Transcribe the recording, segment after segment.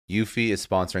Eufy is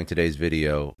sponsoring today's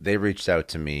video. They reached out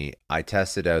to me. I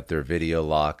tested out their video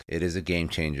lock. It is a game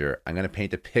changer. I'm going to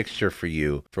paint a picture for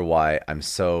you for why I'm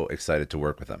so excited to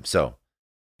work with them. So,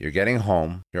 you're getting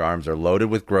home, your arms are loaded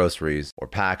with groceries or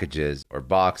packages or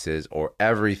boxes or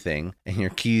everything, and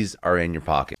your keys are in your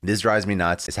pocket. This drives me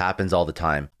nuts. This happens all the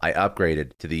time. I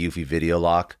upgraded to the Eufy video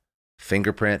lock,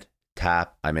 fingerprint,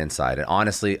 tap, I'm inside. And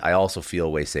honestly, I also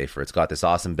feel way safer. It's got this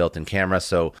awesome built-in camera,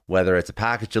 so whether it's a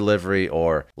package delivery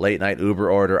or late night Uber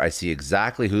order, I see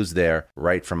exactly who's there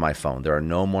right from my phone. There are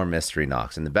no more mystery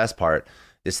knocks. And the best part,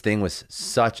 this thing was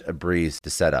such a breeze to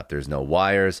set up. There's no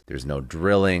wires, there's no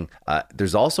drilling.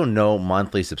 There's also no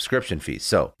monthly subscription fees.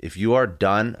 So if you are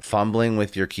done fumbling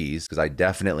with your keys, because I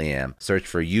definitely am, search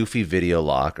for Eufy Video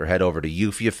Lock or head over to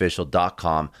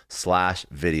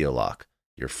eufyofficial.com/video lock.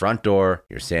 Your front door,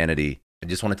 your sanity. I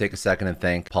just want to take a second and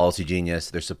thank Policy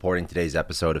Genius. They're supporting today's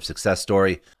episode of Success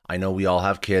Story. I know we all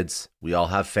have kids. We all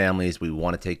have families we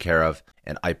want to take care of.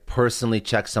 And I personally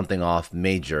checked something off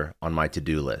major on my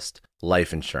to-do list.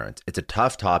 Life insurance. It's a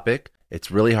tough topic.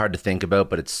 It's really hard to think about,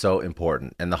 but it's so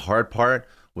important. And the hard part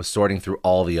was sorting through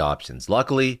all the options.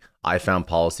 Luckily, I found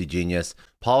Policy Genius.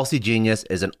 Policy Genius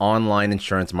is an online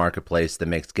insurance marketplace that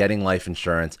makes getting life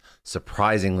insurance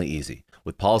surprisingly easy.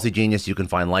 With Policy Genius, you can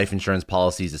find life insurance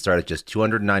policies that start at just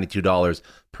 $292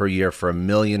 per year for $1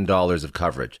 million of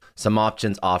coverage. Some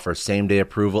options offer same-day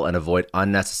approval and avoid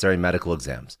unnecessary medical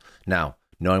exams. Now,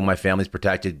 knowing my family's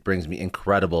protected brings me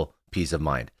incredible peace of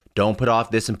mind. Don't put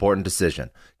off this important decision.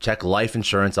 Check life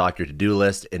insurance off your to-do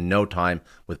list in no time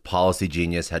with Policy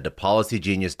Genius. Head to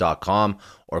policygenius.com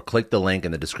or click the link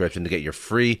in the description to get your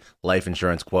free life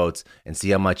insurance quotes and see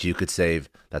how much you could save.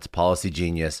 That's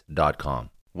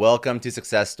policygenius.com. Welcome to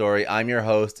Success Story. I'm your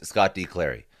host, Scott D.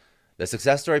 Clary. The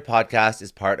Success Story podcast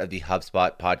is part of the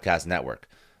HubSpot Podcast Network.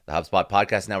 The HubSpot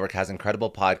Podcast Network has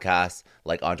incredible podcasts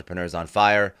like Entrepreneurs on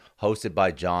Fire, hosted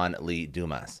by John Lee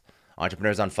Dumas.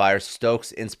 Entrepreneurs on Fire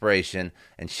stokes inspiration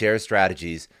and shares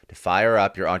strategies to fire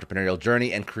up your entrepreneurial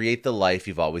journey and create the life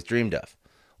you've always dreamed of.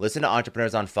 Listen to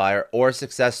Entrepreneurs on Fire or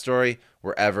Success Story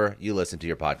wherever you listen to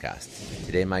your podcasts.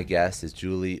 Today, my guest is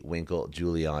Winkle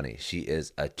Giulioni. She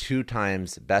is a 2-time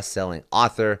best-selling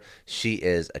author. She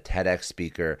is a TEDx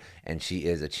speaker, and she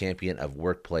is a champion of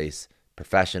workplace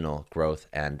professional growth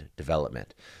and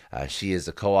development. She is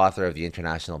a co-author of the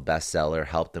international bestseller,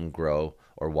 Help Them Grow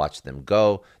or Watch Them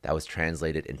Go. That was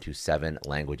translated into 7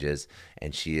 languages.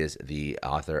 And she is the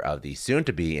author of the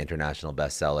soon-to-be international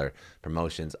bestseller,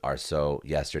 Promotions Are So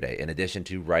Yesterday. In addition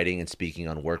to writing and speaking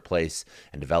on workplace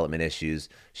and development issues,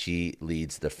 she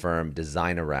leads the firm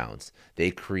Designer Rounds.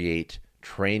 They create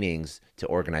trainings to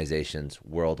organizations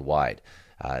worldwide.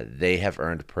 They have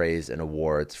earned praise and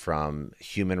awards from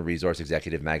Human Resource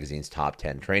Executive Magazine's top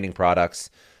 10 training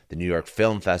products, the New York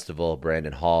Film Festival,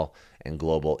 Brandon Hall, and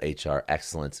Global HR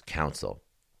Excellence Council.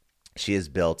 She has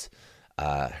built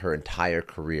her entire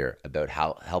career about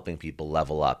how helping people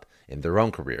level up in their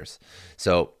own careers.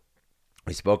 So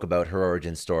we spoke about her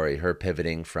origin story, her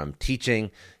pivoting from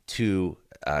teaching to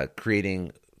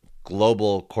creating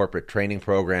global corporate training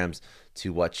programs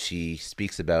to what she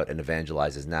speaks about and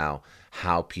evangelizes now,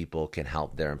 how people can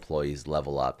help their employees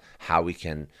level up, how we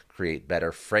can create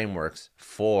better frameworks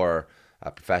for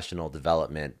professional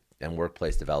development and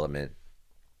workplace development.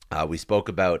 We spoke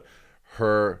about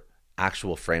her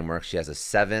actual framework. She has a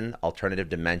 7 alternative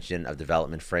dimension of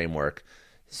development framework.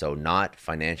 So not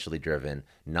financially driven,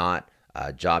 not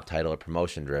job title or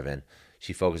promotion driven.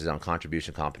 She focuses on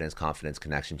contribution, competence, confidence,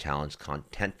 connection, challenge,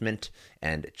 contentment,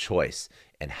 and choice,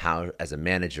 and how, as a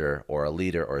manager or a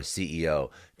leader or a CEO,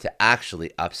 to actually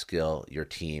upskill your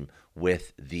team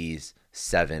with these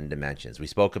 7 dimensions. We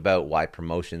spoke about why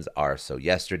promotions are so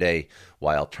yesterday,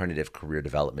 why alternative career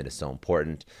development is so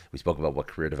important. We spoke about what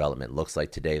career development looks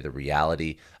like today, the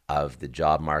reality of the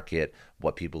job market,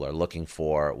 what people are looking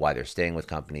for, why they're staying with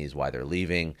companies, why they're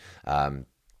leaving.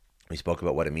 We spoke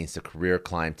about what it means to career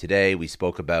climb today. We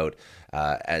spoke about,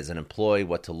 as an employee,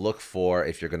 what to look for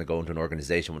if you're going to go into an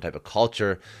organization, what type of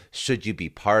culture should you be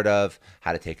part of,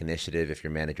 how to take initiative if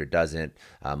your manager doesn't,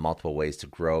 multiple ways to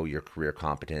grow your career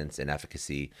competence and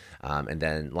efficacy. And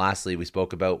then lastly, we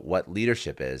spoke about what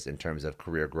leadership is in terms of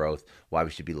career growth, why we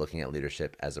should be looking at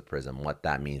leadership as a prism, what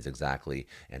that means exactly,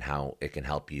 and how it can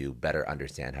help you better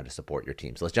understand how to support your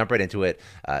team. So let's jump right into it.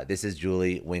 This is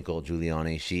Winkle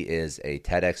Giulioni. She is a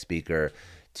TEDx speaker,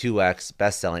 2X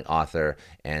best-selling author,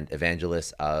 and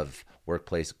evangelist of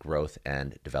workplace growth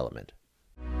and development.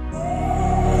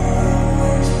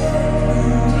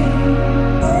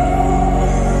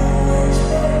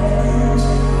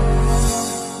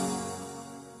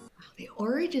 The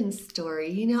origin origin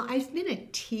story, I've been a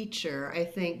teacher, I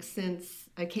think, since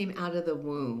I came out of the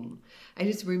womb. I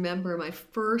just remember my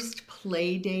first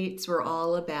play dates were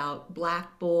all about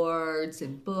blackboards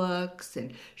and books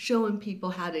and showing people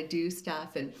how to do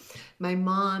stuff. And my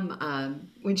mom,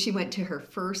 when she went to her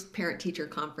first parent teacher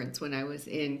conference when I was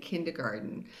in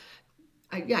kindergarten,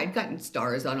 yeah, I'd gotten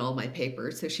stars on all my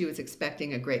papers, so she was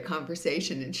expecting a great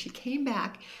conversation. And she came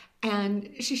back and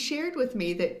she shared with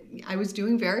me that I was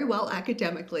doing very well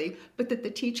academically, but that the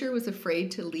teacher was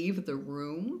afraid to leave the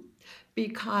room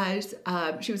because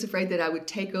she was afraid that I would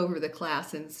take over the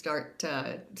class and start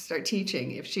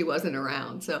teaching if she wasn't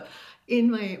around. So,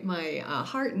 in my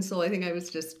heart and soul, I think I was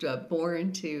just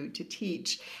born to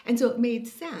teach, and so it made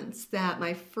sense that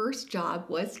my first job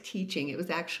was teaching. It was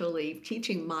actually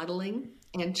teaching modeling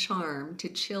and charm to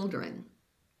children.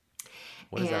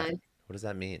 What is that? And What does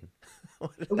that mean?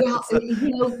 well, It's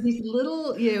a- these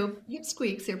little,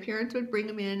 pipsqueaks, their parents would bring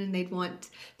them in and they'd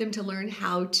want them to learn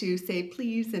how to say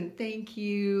please and thank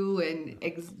you and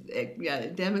yeah,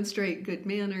 demonstrate good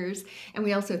manners. And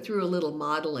we also threw a little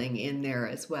modeling in there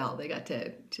as well. They got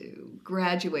to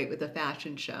graduate with a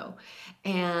fashion show.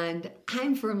 And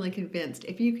I'm firmly convinced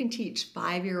if you can teach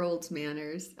 5-year-olds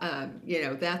manners,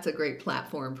 that's a great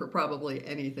platform for probably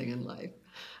anything in life.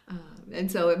 And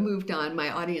so it moved on. My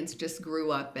audience just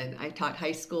grew up, and I taught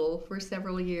high school for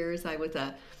several years. I was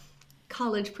a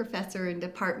college professor and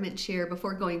department chair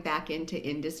before going back into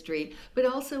industry, but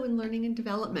also in learning and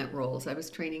development roles. I was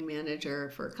training manager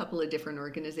for a couple of different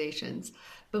organizations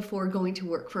before going to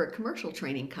work for a commercial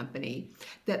training company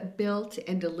that built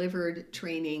and delivered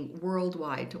training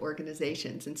worldwide to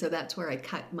organizations. And so that's where I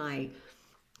cut my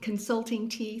consulting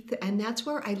teeth, and that's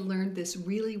where I learned this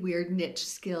really weird niche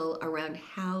skill around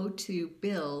how to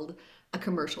build a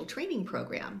commercial training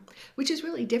program, which is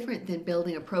really different than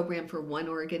building a program for one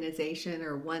organization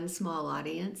or one small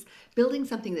audience. Building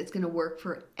something that's going to work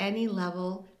for any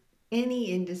level,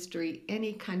 any industry,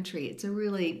 any country. It's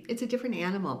a different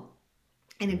animal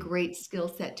and a great skill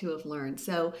set to have learned.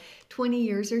 So 20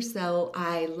 years or so,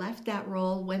 I left that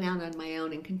role, went out on my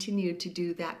own, and continued to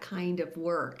do that kind of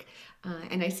work.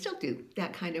 And I still do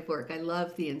that kind of work. I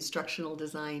love the instructional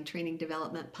design, training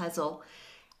development puzzle.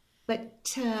 But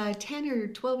 10 or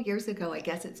 12 years ago, I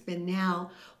guess it's been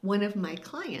now, one of my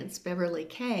clients, Beverly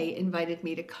Kay, invited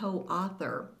me to co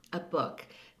author a book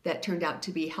that turned out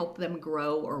to be Help Them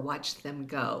Grow or Watch Them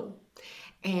Go.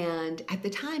 And at the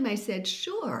time I said,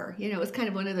 sure, it was kind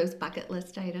of one of those bucket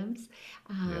list items.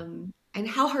 yeah, And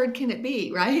how hard can it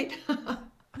be, right? of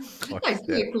I course.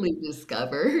 Yeah. quickly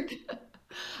discovered.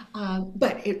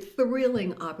 But a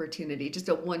thrilling opportunity, just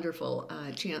a wonderful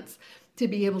chance to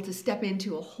be able to step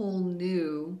into a whole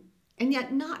new and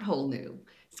yet not whole new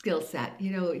skill set.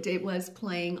 It was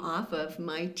playing off of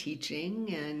my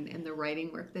teaching and the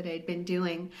writing work that I'd been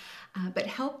doing, but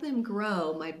help them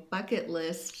grow. My bucket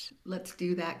list, let's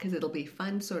do that because it'll be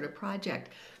fun sort of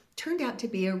project, turned out to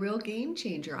be a real game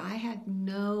changer. I had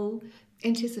no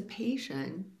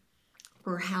anticipation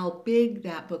for how big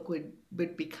that book would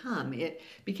become. It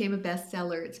became a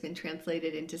bestseller. It's been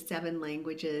translated into 7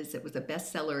 languages. It was a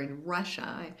bestseller in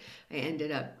Russia. I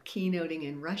ended up keynoting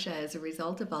in Russia as a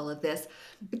result of all of this.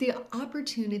 But the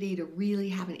opportunity to really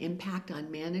have an impact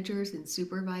on managers and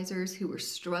supervisors who were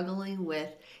struggling with,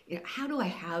 how do I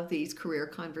have these career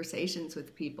conversations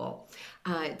with people?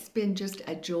 It's been just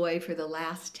a joy for the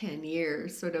last 10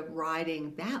 years, sort of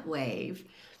riding that wave.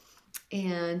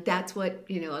 And that's what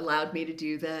allowed me to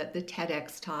do the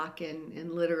TEDx talk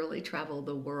and literally travel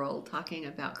the world talking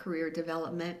about career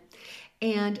development.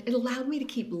 And it allowed me to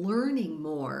keep learning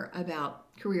more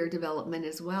about career development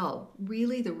as well,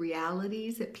 really the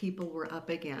realities that people were up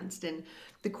against. And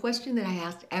the question that I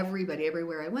asked everybody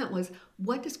everywhere I went was,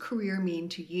 what does career mean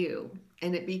to you?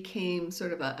 And it became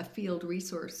sort of a field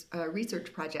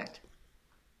research project.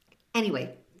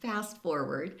 Anyway, fast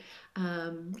forward,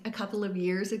 a couple of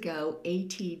years ago,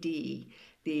 ATD,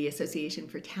 the Association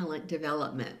for Talent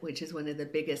Development, which is one of the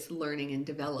biggest learning and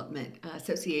development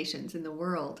associations in the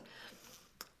world,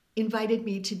 invited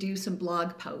me to do some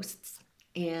blog posts.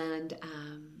 And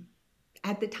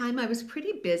at the time, I was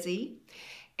pretty busy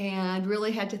and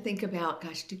really had to think about,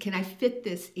 gosh, can I fit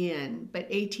this in? But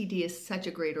ATD is such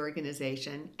a great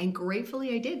organization. And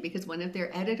gratefully I did, because one of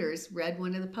their editors read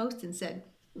one of the posts and said,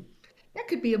 that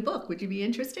could be a book. Would you be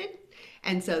interested?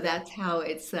 And so that's how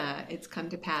it's come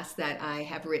to pass that I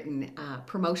have written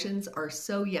Promotions Are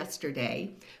So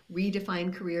Yesterday,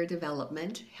 Redefine Career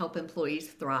Development, Help Employees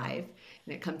Thrive.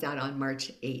 And it comes out on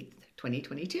March 8th,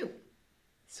 2022.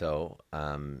 So,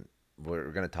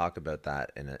 we're going to talk about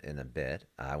that in a bit.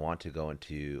 I want to go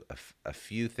into a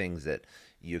few things that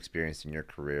you experienced in your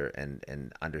career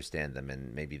and understand them,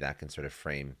 and maybe that can sort of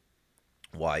frame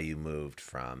why you moved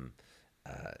from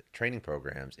training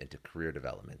programs into career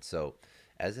development. So,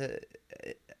 as a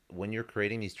when you're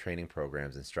creating these training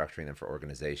programs and structuring them for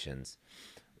organizations,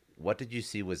 what did you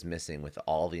see was missing with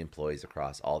all the employees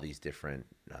across all these different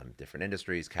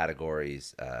industries,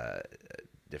 categories,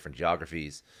 different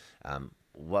geographies?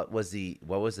 What was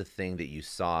the thing that you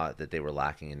saw that they were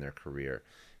lacking in their career?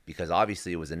 Because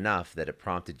obviously it was enough that it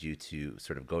prompted you to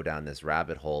sort of go down this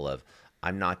rabbit hole of,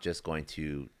 I'm not just going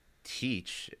to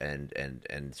teach and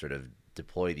sort of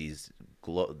deploy these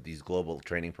global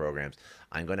training programs.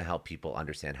 I'm going to help people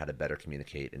understand how to better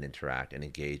communicate and interact and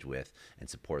engage with and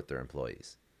support their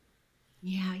employees.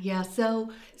 Yeah, yeah.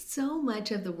 So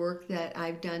much of the work that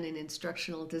I've done in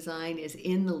instructional design is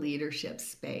in the leadership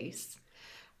space.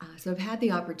 So I've had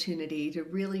the opportunity to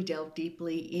really delve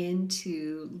deeply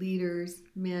into leaders,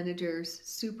 managers,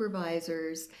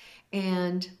 supervisors,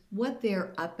 and what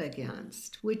they're up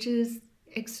against, which is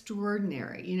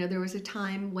extraordinary. There was a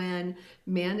time when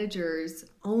managers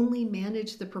only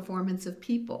managed the performance of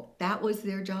people. That was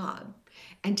their job.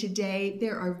 And today,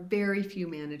 there are very few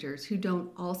managers who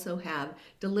don't also have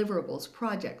deliverables,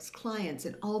 projects, clients,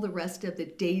 and all the rest of the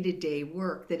day to day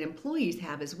work that employees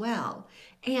have as well.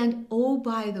 And oh,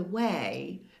 by the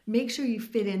way, make sure you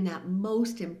fit in that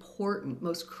most important,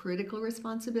 most critical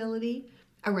responsibility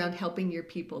around helping your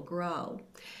people grow.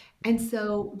 And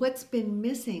so, what's been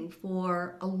missing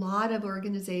for a lot of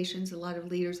organizations, a lot of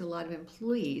leaders, a lot of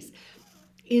employees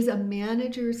is a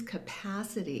manager's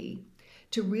capacity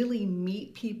to really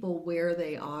meet people where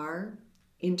they are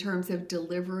in terms of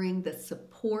delivering the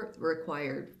support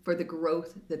required for the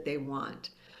growth that they want.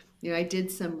 I did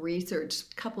some research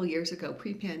a couple years ago,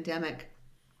 pre-pandemic,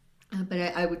 but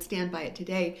I would stand by it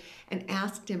today, and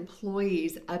asked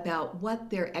employees about what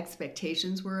their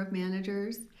expectations were of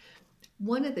managers.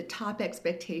 One of the top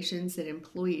expectations that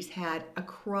employees had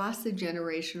across the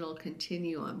generational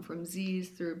continuum, from Z's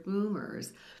through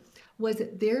boomers, was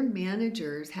that their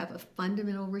managers have a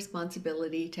fundamental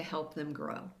responsibility to help them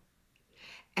grow.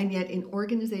 And yet, in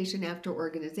organization after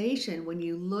organization, when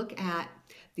you look at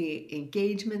the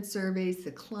engagement surveys,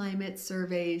 the climate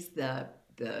surveys, the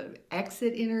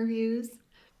exit interviews,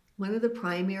 one of the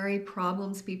primary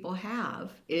problems people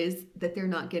have is that they're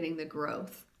not getting the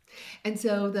growth. And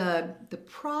so the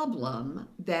problem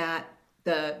that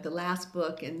the last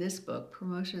book and this book,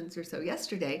 Promotions Or So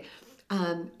Yesterday,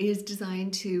 is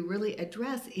designed to really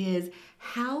address is,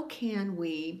 how can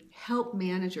we help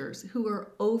managers who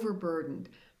are overburdened,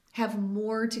 have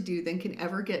more to do than can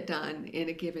ever get done in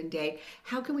a given day?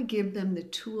 How can we give them the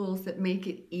tools that make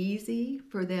it easy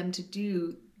for them to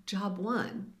do job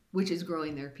one, which is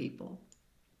growing their people?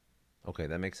 Okay,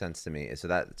 that makes sense to me.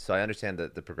 So I understand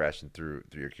the progression through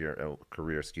your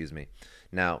career. Excuse me.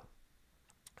 Now,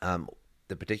 um,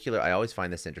 the particular I always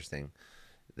find this interesting.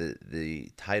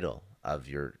 The title of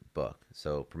your book.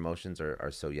 So promotions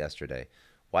are so yesterday.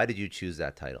 Why did you choose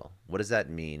that title? What does that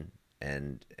mean?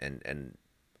 And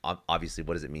obviously,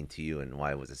 what does it mean to you, and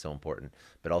why was it so important?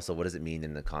 But also, what does it mean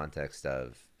in the context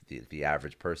of the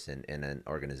average person in an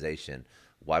organization?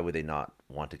 Why would they not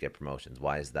want to get promotions?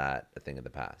 Why is that a thing of the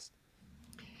past?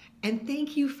 And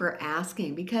thank you for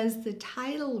asking, because the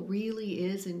title really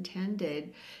is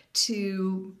intended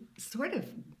to sort of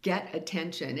get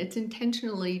attention. It's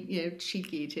intentionally,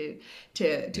 cheeky to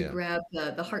Yeah, grab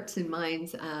the hearts and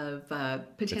minds of it's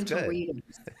potential good. readers.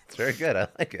 It's very good. I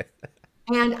like it.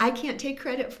 And I can't take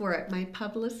credit for it. My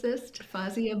publicist,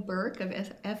 Fazia Burke of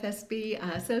FSB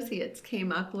Associates,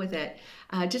 came up with it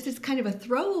just as kind of a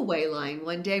throwaway line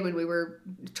one day when we were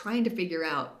trying to figure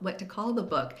out what to call the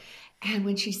book. And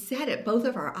when she said it, both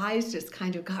of our eyes just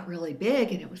kind of got really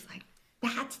big, and it was like,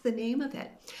 that's the name of it.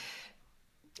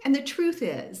 And the truth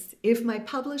is, if my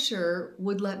publisher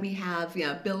would let me have,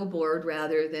 billboard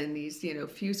rather than these,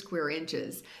 few square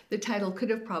inches, the title could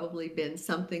have probably been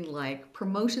something like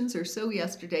 "Promotions Are So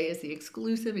Yesterday" is the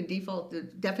exclusive and default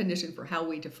definition for how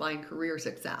we define career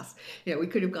success. We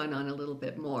could have gone on a little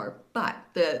bit more, but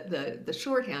the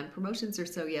shorthand, "Promotions Are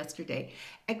So Yesterday,"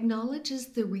 acknowledges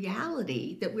the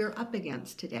reality that we're up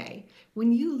against today.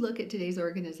 When you look at today's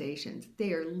organizations,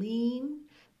 they are lean,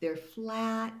 they're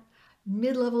flat.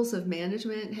 Mid-levels of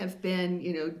management have been,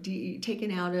 taken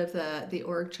out of the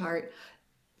org chart.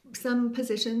 Some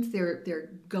positions, they're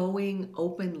going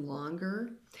open longer.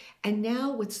 And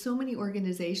now with so many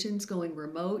organizations going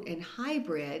remote and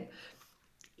hybrid,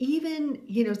 even,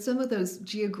 some of those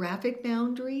geographic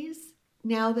boundaries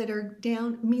now that are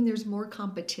down, mean there's more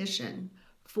competition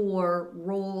for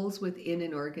roles within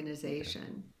an Okay.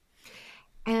 organization.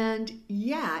 And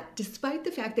yet, despite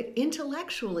the fact that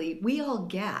intellectually we all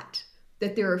get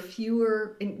that there are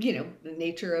fewer, and the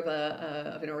nature of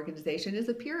of an organization is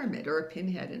a pyramid or a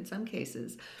pinhead in some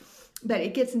cases, but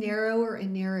it gets narrower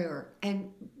and narrower,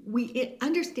 and we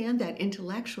understand that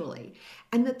intellectually,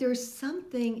 and that there's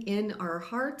something in our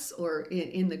hearts or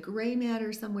in the gray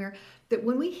matter somewhere that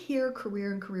when we hear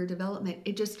career and career development,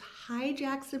 it just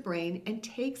hijacks the brain and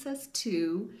takes us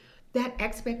to that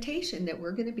expectation that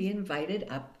we're going to be invited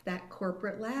up that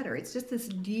corporate ladder. It's just this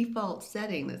default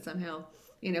setting that somehow,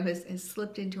 has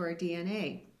slipped into our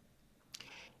DNA.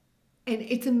 And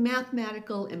it's a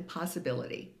mathematical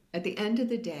impossibility. At the end of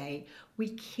the day, we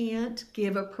can't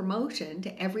give a promotion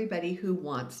to everybody who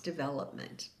wants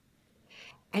development.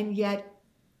 And yet,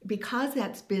 because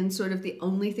that's been sort of the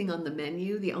only thing on the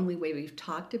menu, the only way we've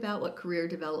talked about what career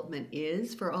development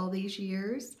is for all these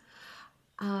years,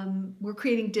 we're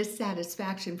creating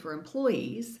dissatisfaction for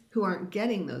employees who aren't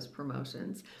getting those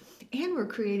promotions. And we're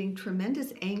creating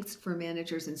tremendous angst for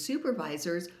managers and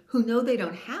supervisors who know they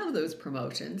don't have those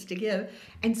promotions to give.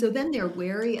 And so then they're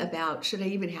wary about, should I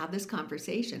even have this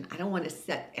conversation? I don't want to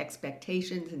set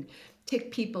expectations and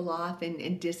tick people off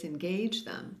and disengage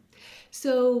them.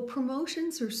 So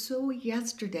promotions are so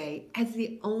yesterday as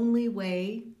the only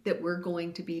way that we're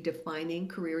going to be defining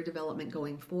career development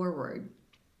going forward.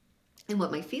 And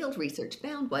what my field research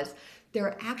found was there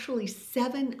are actually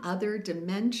 7 other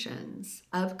dimensions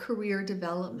of career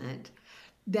development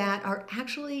that are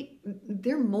actually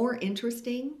they're more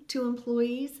interesting to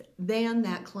employees than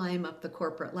that climb up the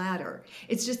corporate ladder.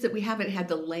 It's just that we haven't had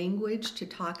the language to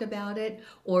talk about it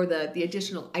or the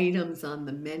additional items on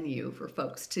the menu for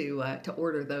folks to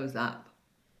order those up.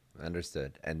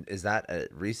 Understood. And is that a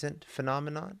recent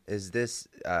phenomenon? Is this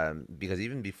because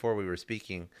even before we were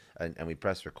speaking and we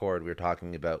pressed record, we were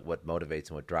talking about what motivates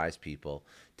and what drives people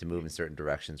to move in certain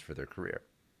directions for their career.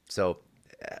 So,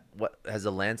 what has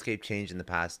the landscape changed in the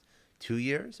past 2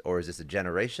 years, or is this a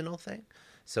generational thing?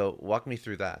 So, walk me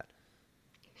through that.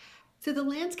 So the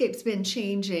landscape's been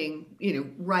changing,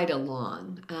 right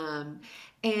along.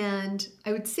 And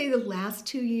I would say the last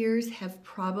 2 years have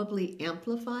probably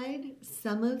amplified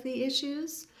some of the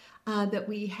issues that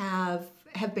we have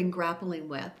been grappling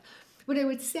with. What I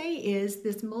would say is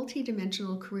this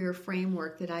multidimensional career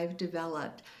framework that I've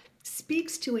developed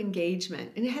speaks to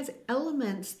engagement, and it has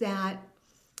elements that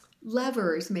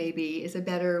levers maybe is a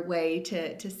better way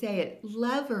to say it,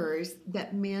 levers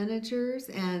that managers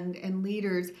and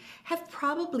leaders have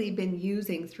probably been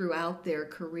using throughout their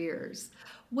careers.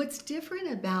 What's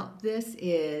different about this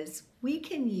is we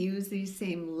can use these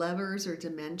same levers or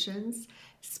dimensions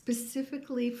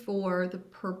specifically for the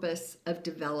purpose of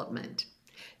development.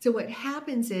 So what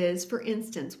happens is, for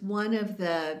instance, one of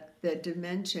the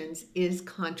dimensions is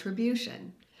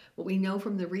contribution. What we know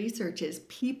from the research is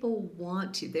people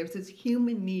want to, there's this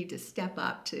human need to step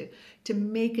up, to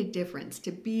make a difference,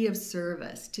 to be of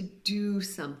service, to do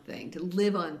something, to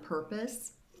live on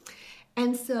purpose.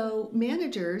 And so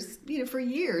managers, for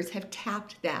years have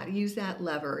tapped that, used that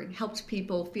lever, and helped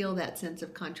people feel that sense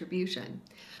of contribution.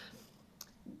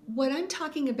 What I'm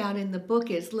talking about in the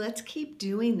book is let's keep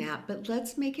doing that, but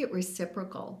let's make it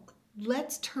reciprocal.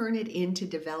 Let's turn it into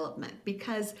development,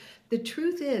 because the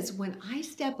truth is when I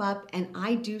step up and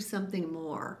I do something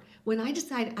more, when I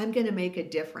decide I'm going to make a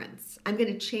difference, I'm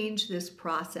going to change this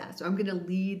process, or I'm going to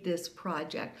lead this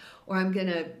project, or I'm going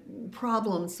to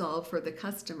problem solve for the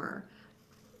customer,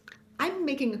 I'm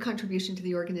making a contribution to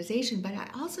the organization, but I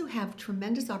also have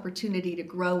tremendous opportunity to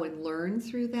grow and learn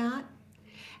through that.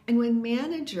 And when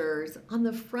managers, on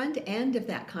the front end of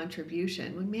that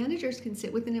contribution, when managers can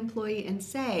sit with an employee and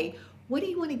say, what do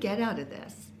you want to get out of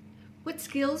this? What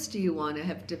skills do you want to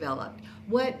have developed?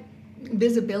 What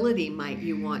visibility might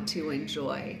you want to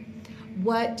enjoy?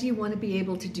 What do you want to be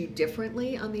able to do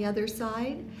differently on the other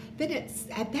side? Then it's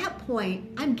at that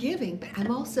point, I'm giving, but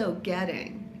I'm also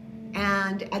getting.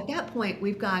 And at that point,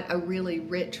 we've got a really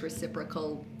rich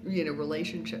reciprocal,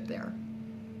 relationship there.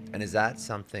 And is that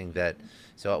something that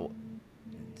so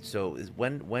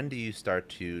when do you start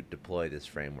to deploy this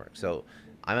framework? So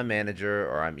I'm a manager,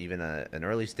 or I'm even an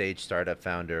early stage startup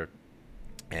founder,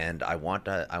 and I want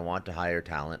to hire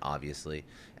talent, obviously,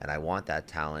 and I want that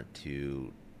talent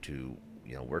to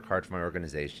work hard for my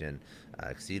organization,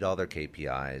 exceed all their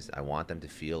KPIs. I want them to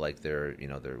feel like they're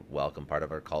welcome, part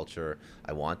of our culture.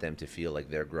 I want them to feel like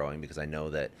they're growing, because I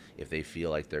know that if they feel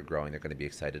like they're growing, they're going to be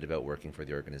excited about working for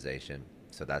the organization.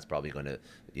 So that's probably going to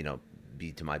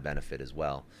be to my benefit as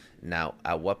well. Now,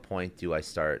 at what point do I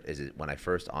start? Is it when I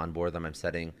first onboard them, I'm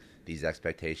setting these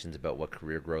expectations about what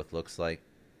career growth looks like?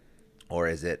 Or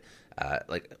is it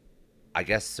I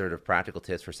guess sort of practical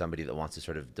tips for somebody that wants to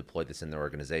sort of deploy this in their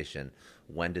organization?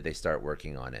 When do they start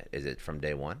working on it? Is it from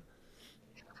day one?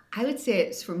 I would say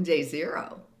it's from day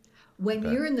zero. When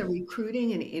Okay. you're in the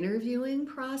recruiting and interviewing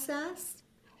process,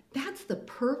 that's the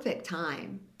perfect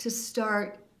time to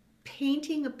start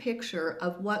painting a picture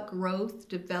of what growth,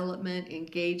 development,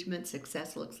 engagement,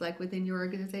 success looks like within your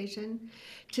organization,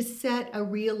 to set a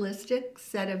realistic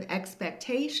set of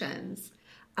expectations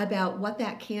about what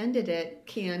that candidate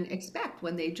can expect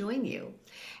when they join you.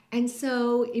 And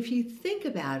so, if you think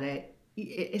about it,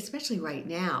 especially right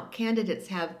now, candidates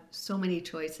have so many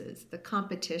choices. The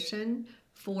competition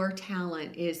for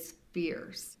talent is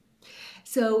fierce.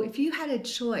 So, if you had a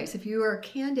choice, if you were a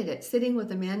candidate sitting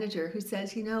with a manager who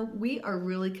says, we are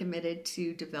really committed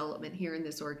to development here in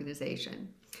this organization,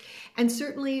 and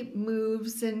certainly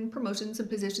moves and promotions and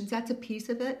positions, that's a piece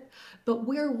of it. But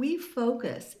where we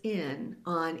focus in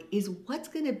on is what's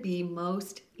going to be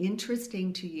most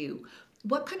interesting to you.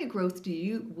 What kind of growth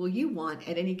will you want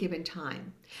at any given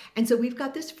time? And so we've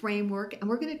got this framework, and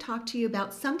we're going to talk to you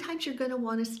about sometimes you're going to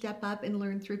want to step up and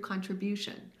learn through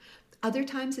contribution. Other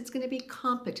times it's going to be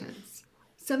competence.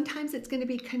 Sometimes it's going to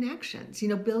be connections,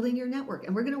 building your network.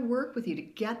 And we're going to work with you to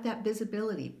get that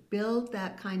visibility, build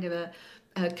that kind of a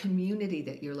community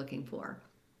that you're looking for.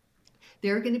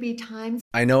 There are going to be times.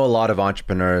 I know a lot of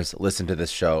entrepreneurs listen to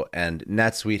this show, and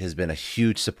NetSuite has been a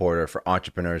huge supporter for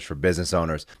entrepreneurs, for business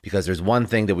owners, because there's one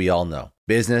thing that we all know.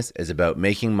 Business is about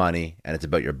making money, and it's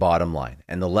about your bottom line.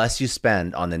 And the less you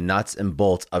spend on the nuts and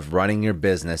bolts of running your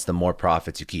business, the more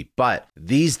profits you keep. But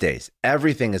these days,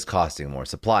 everything is costing more.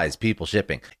 Supplies, people,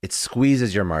 shipping. It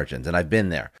squeezes your margins, and I've been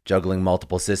there, juggling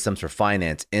multiple systems for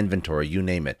finance, inventory, you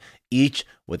name it, each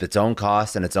with its own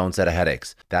costs and its own set of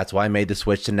headaches. That's why I made the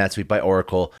switch to NetSuite by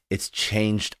Oracle. It's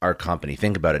changed our company.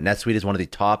 Think about it. NetSuite is one of the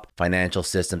top financial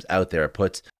systems out there. It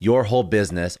puts your whole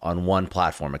business on one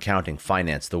platform: accounting,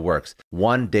 finance, the works.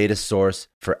 One data source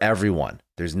for everyone.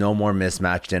 There's no more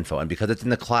mismatched info. And because it's in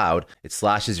the cloud, it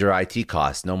slashes your IT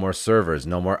costs. No more servers,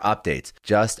 no more updates.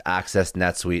 Just access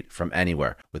NetSuite from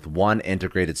anywhere. With one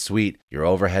integrated suite, your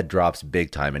overhead drops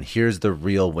big time. And here's the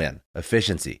real win: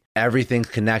 efficiency. Everything's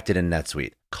connected in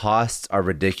NetSuite. Costs are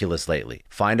ridiculous lately.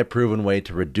 Find a proven way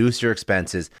to reduce your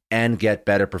expenses and get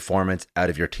better performance out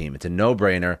of your team. It's a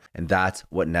no-brainer, and that's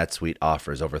what NetSuite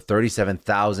offers. Over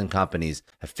 37,000 companies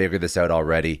have figured this out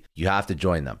already. You have to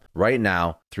join them. Right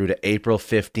now, through to April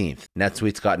 15th,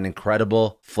 NetSuite's got an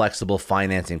incredible, flexible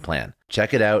financing plan.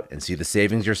 Check it out and see the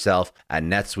savings yourself at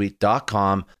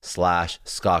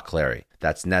netsuite.com/Scott Clary.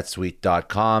 That's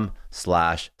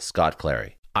netsuite.com/Scott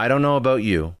Clary. I don't know about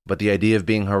you, but the idea of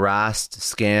being harassed,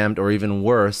 scammed, or even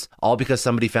worse, all because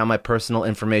somebody found my personal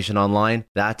information online,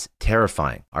 that's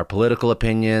terrifying. Our political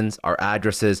opinions, our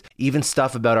addresses, even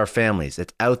stuff about our families,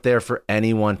 it's out there for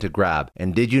anyone to grab.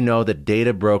 And did you know that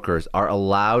data brokers are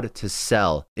allowed to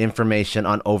sell information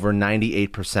on over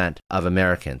 98% of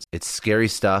Americans? It's scary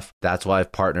stuff. That's why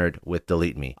I've partnered with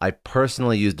Delete Me. I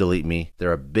personally use Delete Me.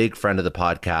 They're a big friend of the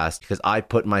podcast because I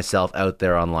put myself out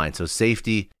there online. So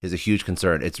safety is a huge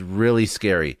concern. It's really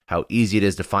scary how easy it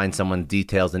is to find someone's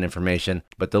details and information,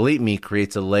 but Delete Me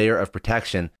creates a layer of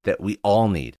protection that we all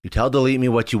need. You tell Delete Me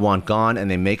what you want gone, and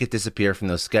they make it disappear from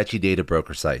those sketchy data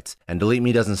broker sites. And Delete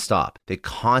Me doesn't stop. They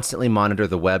constantly monitor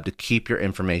the web to keep your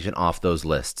information off those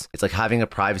lists. It's like having a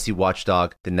privacy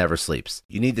watchdog that never sleeps.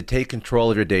 You need to take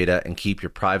control of your data and keep your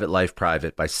private life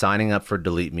private by signing up for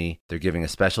Delete Me. They're giving a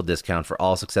special discount for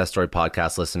all Success Story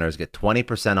podcast listeners. Get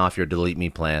 20% off your Delete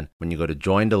Me plan when you go to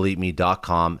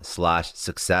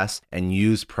joindeleteme.com/success and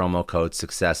use promo code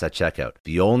success at checkout.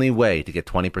 The only way to get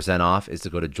 20% off is to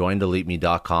go to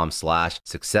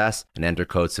joindeleteme.com/success and enter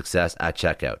code success at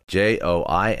checkout.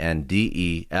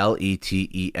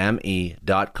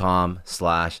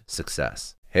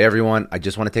 joindeleteme.com/success. Hey everyone, I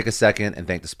just want to take a second and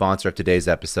thank the sponsor of today's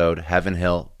episode, Heaven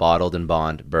Hill Bottled and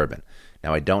Bond Bourbon.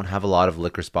 Now, I don't have a lot of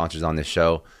liquor sponsors on this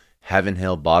show. Heaven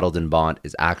Hill Bottled and Bond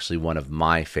is actually one of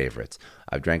my favorites.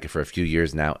 I've drank it for a few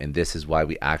years now, and this is why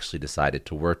we actually decided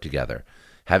to work together.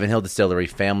 Heaven Hill Distillery,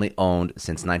 family owned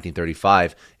since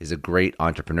 1935, is a great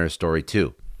entrepreneur story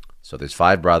too. So there's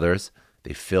 5 brothers.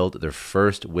 They filled their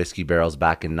first whiskey barrels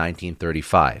back in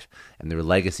 1935, and their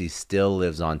legacy still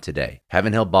lives on today.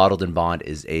 Heaven Hill Bottled and Bond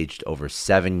is aged over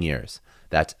 7 years.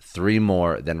 That's 3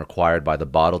 more than required by the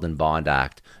Bottled and Bond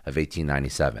Act of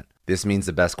 1897. This means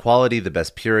the best quality, the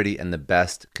best purity, and the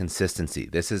best consistency.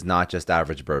 This is not just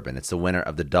average bourbon. It's the winner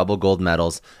of the double gold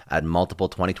medals at multiple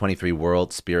 2023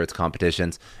 World Spirits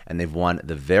competitions, and they've won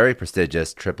the very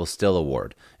prestigious Triple Still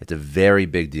Award. It's a very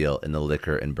big deal in the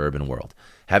liquor and bourbon world.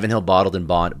 Heaven Hill Bottled in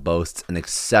Bond boasts an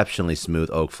exceptionally smooth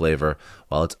oak flavor,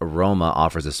 while its aroma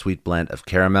offers a sweet blend of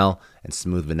caramel and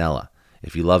smooth vanilla.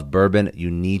 If you love bourbon,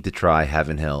 you need to try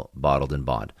Heaven Hill Bottled in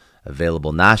Bond.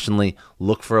 Available nationally,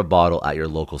 look for a bottle at your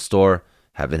local store.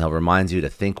 Heaven Hill reminds you to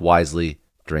think wisely,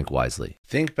 drink wisely.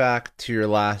 Think back to your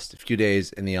last few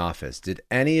days in the office. Did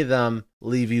any of them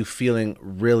leave you feeling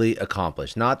really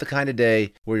accomplished? Not the kind of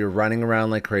day where you're running around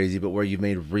like crazy, but where you've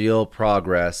made real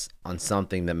progress on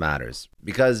something that matters.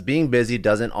 Because being busy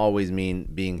doesn't always mean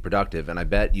being productive, and I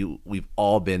bet we've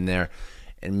all been there.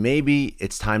 And maybe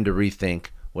it's time to rethink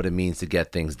what it means to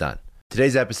get things done.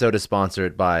 Today's episode is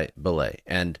sponsored by Belay,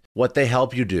 and what they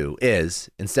help you do is,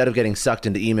 instead of getting sucked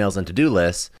into emails and to-do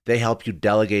lists, they help you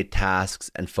delegate tasks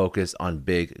and focus on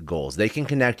big goals. They can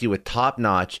connect you with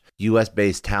top-notch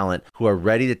US-based talent who are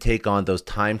ready to take on those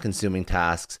time-consuming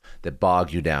tasks that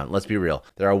bog you down. Let's be real.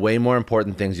 There are way more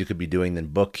important things you could be doing than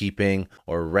bookkeeping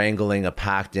or wrangling a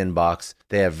packed inbox.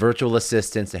 They have virtual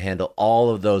assistants to handle all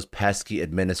of those pesky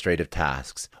administrative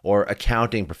tasks, or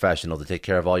accounting professionals to take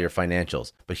care of all your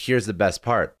financials. But here's the best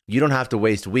part. You don't have to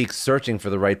waste weeks searching for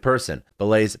the right person.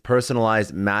 Belay's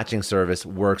personalized matching service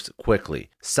works quickly,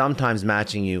 sometimes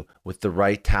matching you with the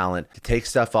right talent to take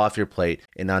stuff off your plate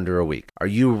in under a week. Are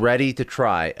you ready to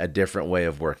try a different way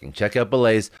of working? Check out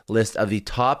Belay's list of the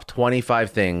top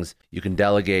 25 things you can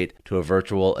delegate to a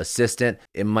virtual assistant.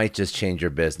 It might just change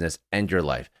your business and your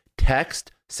life.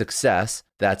 Text SUCCESS,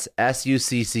 that's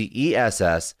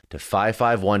SUCCESS, to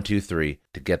 55123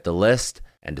 to get the list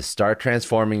and to start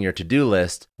transforming your to-do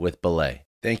list with Belay.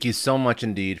 Thank you so much,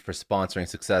 Indeed, for sponsoring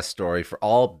Success Story. For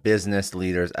all business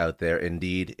leaders out there,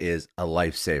 Indeed is a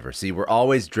lifesaver. See, we're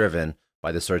always driven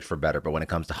by the search for better, but when it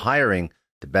comes to hiring,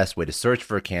 the best way to search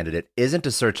for a candidate isn't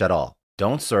to search at all.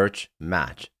 Don't search,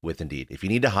 match with Indeed. If you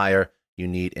need to hire, you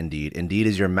need Indeed. Indeed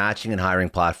is your matching and hiring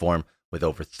platform with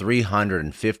over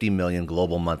 350 million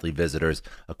global monthly visitors,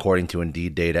 according to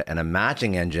Indeed data, and a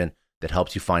matching engine that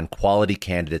helps you find quality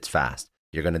candidates fast.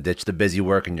 You're going to ditch the busy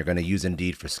work and you're going to use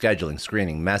Indeed for scheduling,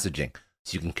 screening, messaging,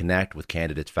 so you can connect with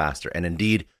candidates faster. And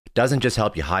Indeed doesn't just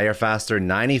help you hire faster.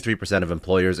 93% of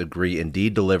employers agree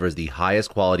Indeed delivers the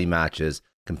highest quality matches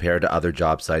compared to other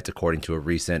job sites, according to a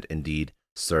recent Indeed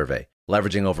survey.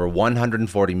 Leveraging over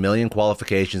 140 million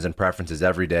qualifications and preferences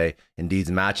every day,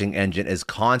 Indeed's matching engine is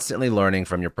constantly learning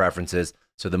from your preferences,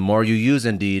 so the more you use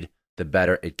Indeed, the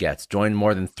better it gets. Join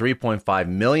more than 3.5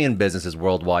 million businesses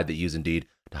worldwide that use Indeed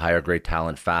to hire great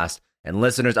talent fast. And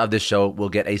listeners of this show will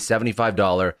get a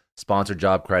 $75 sponsored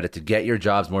job credit to get your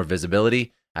jobs more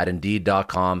visibility at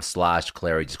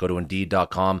Indeed.com/Clary. Just go to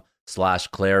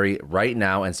Indeed.com/Clary right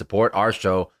now and support our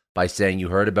show by saying you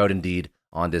heard about Indeed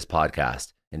on this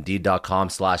podcast.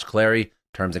 Indeed.com/Clary.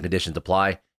 Terms and conditions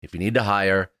apply. If you need to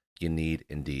hire, you need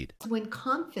Indeed. When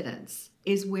confidence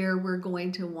is where we're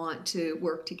going to want to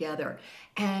work together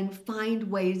and find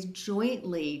ways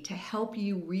jointly to help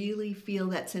you really feel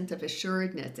that sense of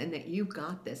assuredness and that you've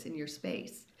got this in your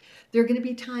space. There are going to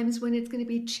be times when it's going to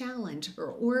be challenge,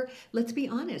 or let's be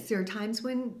honest, there are times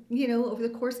when, over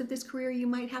the course of this career, you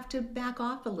might have to back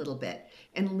off a little bit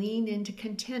and lean into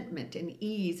contentment and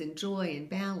ease and joy and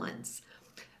balance.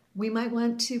 We might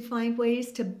want to find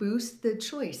ways to boost the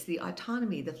choice, the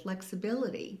autonomy, the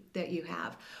flexibility that you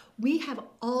have. We have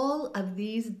all of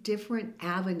these different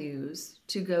avenues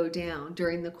to go down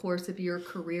during the course of your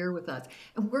career with us,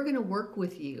 and we're going to work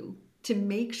with you to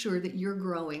make sure that you're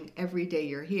growing every day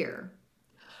you're here.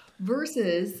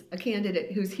 Versus a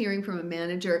candidate who's hearing from a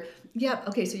manager, yep,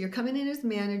 okay, so you're coming in as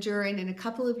manager, and in a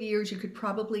couple of years you could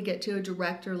probably get to a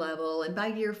director level, and by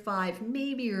year 5,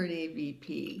 maybe you're an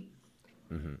AVP.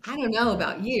 Mm-hmm. I don't know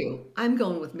about you. I'm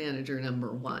going with manager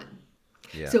number 1.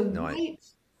 Yeah. So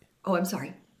oh, I'm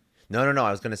sorry. No.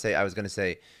 I was going to say,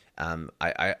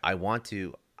 I want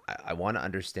to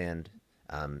understand,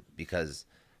 because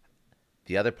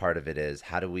the other part of it is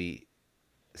how do we,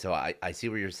 so I see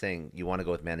where you're saying you want to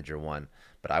go with manager 1,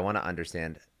 but I want to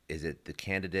understand, is it the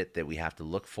candidate that we have to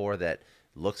look for that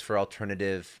looks for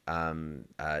alternative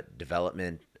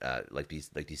development, like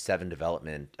these 7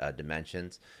 development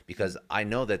dimensions? Because I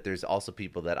know that there's also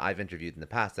people that I've interviewed in the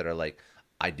past that are like,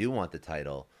 I do want the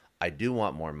title, I do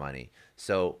want more money.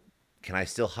 So can I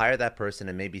still hire that person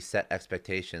and maybe set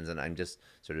expectations? And I'm just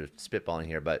sort of spitballing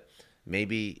here, but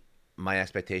maybe my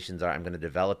expectations are I'm going to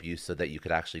develop you so that you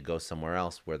could actually go somewhere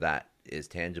else where that is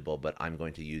tangible, but I'm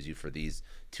going to use you for these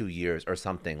 2 years or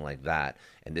something like that.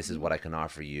 And this is what I can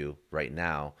offer you right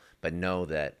now. But know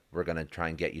that we're going to try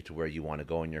and get you to where you want to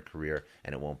go in your career,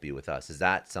 and it won't be with us. Is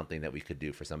that something that we could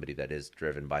do for somebody that is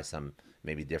driven by some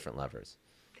maybe different levers?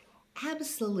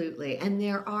 Absolutely. And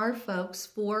there are folks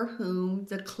for whom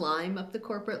the climb up the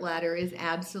corporate ladder is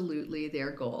absolutely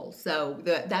their goal. So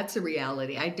that's a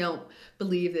reality. I don't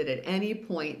believe that at any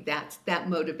point that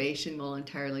motivation will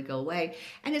entirely go away.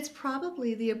 And it's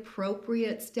probably the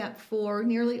appropriate step for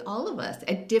nearly all of us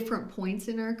at different points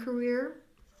in our career.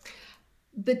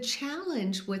 The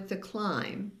challenge with the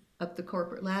climb up the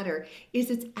corporate ladder is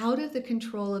it's out of the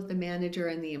control of the manager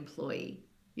and the employee.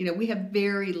 We have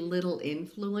very little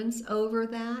influence over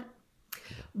that,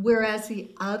 whereas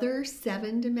the other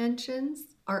seven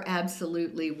dimensions are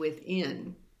absolutely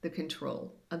within the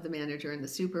control of the manager and the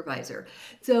supervisor.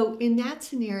 So, in that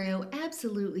scenario,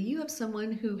 absolutely, you have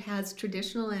someone who has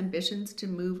traditional ambitions to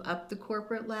move up the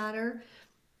corporate ladder.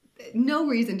 No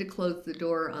reason to close the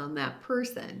door on that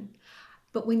person.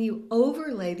 But when you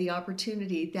overlay the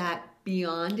opportunity that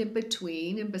beyond and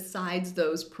between and besides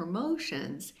those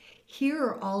promotions, here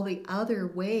are all the other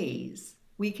ways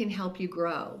we can help you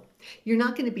grow. You're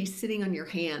not going to be sitting on your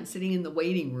hands, sitting in the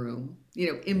waiting room,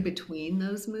 in between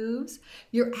those moves.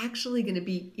 You're actually going to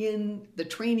be in the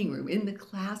training room, in the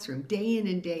classroom, day in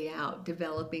and day out,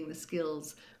 developing the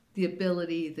skills, the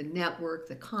ability, the network,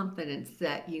 the confidence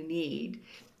that you need.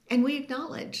 And we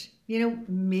acknowledge,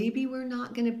 maybe we're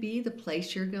not going to be the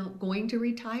place you're going to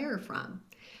retire from.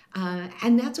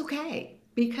 And that's okay.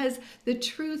 Because the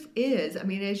truth is,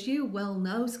 as you well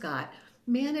know, Scott,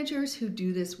 managers who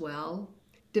do this well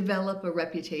develop a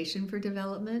reputation for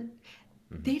development.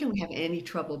 Mm-hmm. They don't have any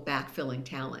trouble backfilling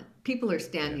talent. People are Yeah.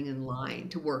 standing in line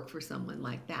to work for someone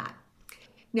like that.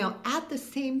 Now, at the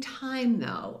same time,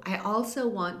 though, I also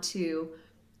want to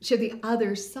show the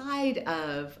other side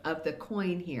of the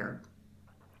coin here.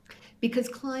 Because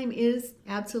climb is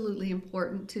absolutely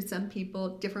important to some people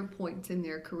at different points in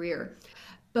their career.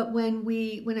 But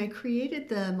when I created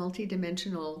the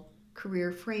multidimensional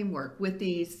career framework with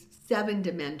these seven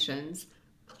dimensions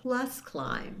plus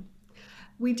climb,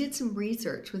 we did some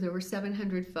research with over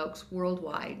 700 folks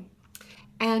worldwide.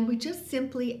 And we just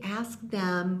simply asked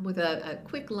them with a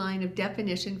quick line of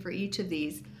definition for each of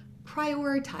these,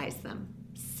 prioritize them,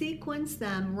 sequence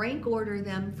them, rank order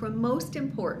them from most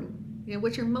important.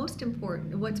 Which are most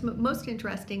important, what's most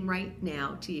interesting right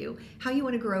now to you, how you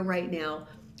want to grow right now,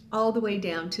 all the way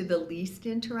down to the least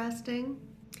interesting.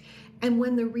 And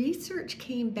when the research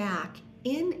came back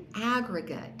in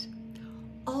aggregate,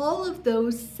 all of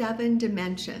those seven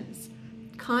dimensions,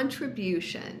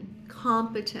 contribution,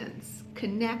 competence,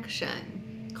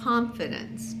 connection,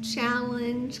 confidence,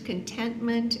 challenge,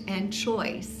 contentment, and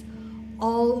choice,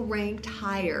 all ranked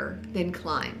higher than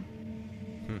climb.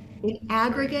 In Very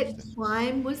aggregate, interesting.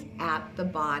 climb was at the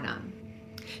bottom.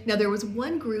 Now, there was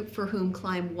one group for whom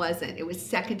climb wasn't. It was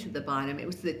second to the bottom. It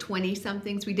was the 20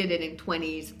 somethings. We did it in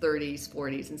 20s, 30s,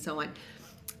 40s, and so on.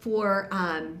 For,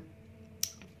 um,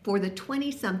 for the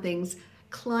 20 somethings,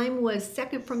 climb was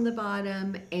second from the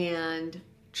bottom, and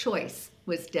choice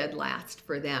was dead last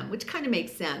for them, which kind of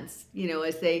makes sense,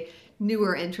 as they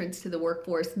newer entrants to the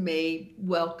workforce may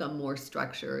welcome more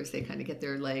structure as they kind of get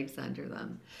their legs under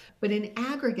them. But in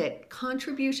aggregate,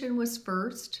 contribution was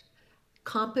first,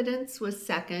 competence was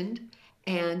second,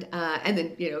 and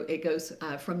then it goes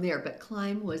from there. But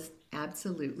climb was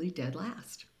absolutely dead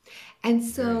last. And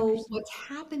Very so interesting. what's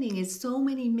happening is so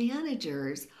many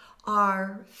managers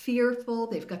are fearful,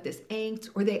 they've got this angst,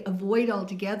 or they avoid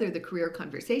altogether the career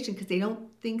conversation because they don't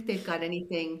think they've got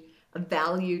anything of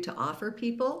value to offer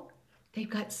people. They've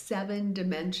got seven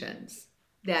dimensions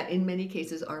that in many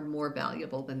cases are more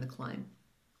valuable than the climb.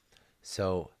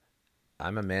 So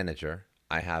I'm a manager.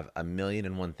 I have a million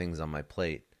and one things on my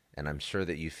plate, and I'm sure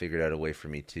that you figured out a way for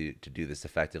me to do this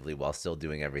effectively while still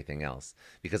doing everything else.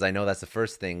 Because I know that's the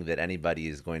first thing that anybody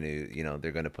is going to,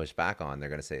 they're going to push back on. They're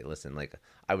going to say, "Listen, like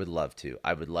I would love to.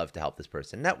 I would love to help this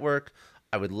person network.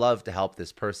 I would love to help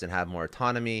this person have more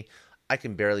autonomy. I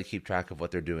can barely keep track of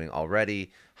what they're doing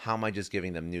already. How am I just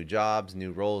giving them new jobs,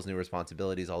 new roles, new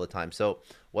responsibilities all the time?" So,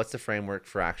 what's the framework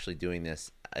for actually doing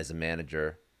this as a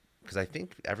manager? Because I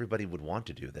think everybody would want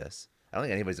to do this. I don't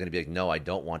think anybody's going to be like, no, I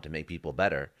don't want to make people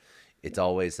better. It's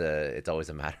always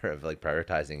a matter of like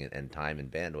prioritizing it and time and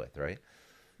bandwidth, right?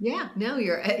 Yeah, no,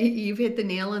 you've hit the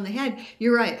nail on the head.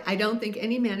 You're right. I don't think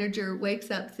any manager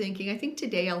wakes up thinking, I think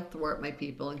today I'll thwart my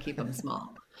people and keep them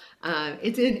small.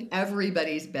 It's in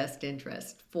everybody's best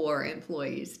interest for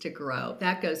employees to grow.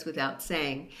 That goes without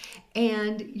saying.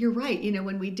 And you're right.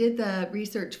 When we did the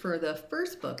research for the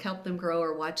first book, Help Them Grow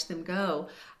or Watch Them Go,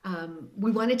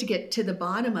 we wanted to get to the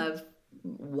bottom of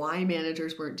why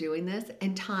managers weren't doing this,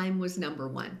 and time was number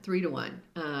one, 3 to 1,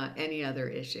 any other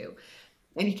issue.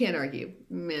 And you can't argue,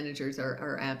 managers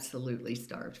are absolutely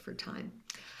starved for time.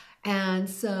 And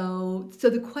so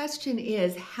the question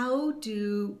is, how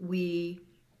do we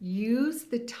use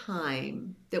the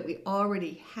time that we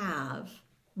already have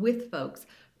with folks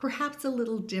perhaps a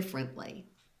little differently?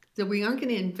 So we aren't going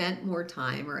to invent more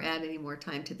time or add any more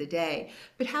time to the day,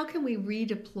 but how can we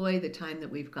redeploy the time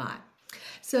that we've got?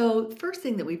 So the first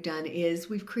thing that we've done is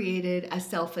we've created a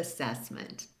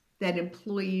self-assessment that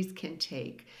employees can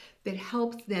take that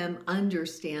helps them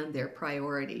understand their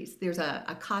priorities. There's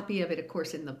a copy of it, of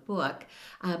course, in the book,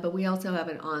 but we also have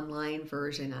an online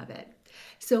version of it.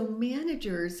 So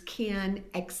managers can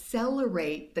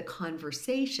accelerate the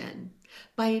conversation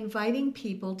by inviting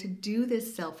people to do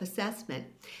this self-assessment.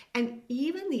 And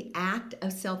even the act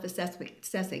of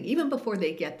self-assessing, even before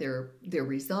they get their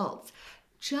results,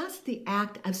 just the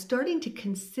act of starting to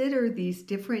consider these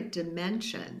different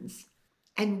dimensions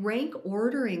and rank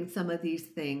ordering some of these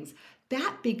things,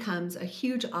 that becomes a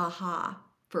huge aha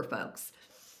for folks.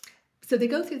 So they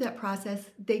go through that process,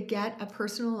 they get a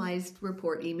personalized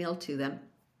report emailed to them,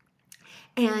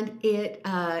 and it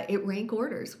rank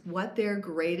orders what their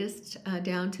greatest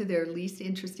down to their least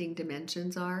interesting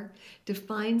dimensions are,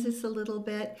 defines this a little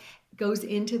bit, goes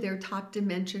into their top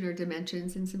dimension or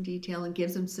dimensions in some detail, and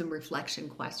gives them some reflection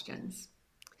questions.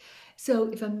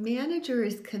 So if a manager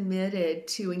is committed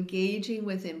to engaging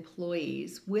with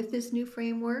employees with this new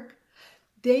framework,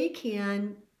 they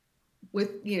can,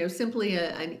 with simply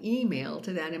an email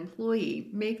to that employee,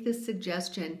 make this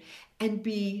suggestion and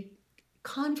be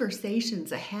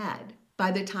conversations ahead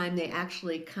by the time they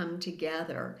actually come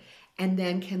together, and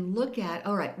then can look at,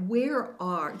 all right,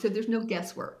 so there's no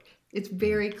guesswork. It's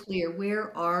very clear,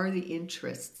 where are the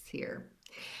interests here?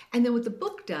 And then what the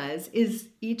book does is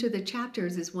each of the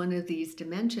chapters is one of these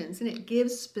dimensions, and it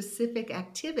gives specific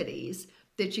activities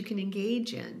that you can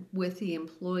engage in with the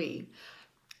employee,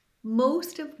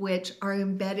 most of which are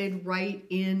embedded right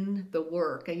in the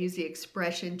work. I use the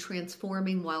expression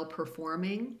transforming while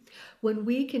performing. When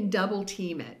we can double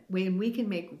team it, when we can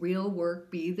make real work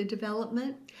be the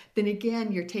development, then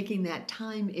again, you're taking that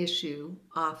time issue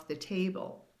off the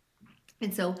table.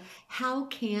 And so how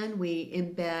can we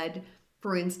embed,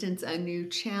 for instance, a new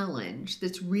challenge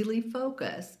that's really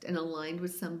focused and aligned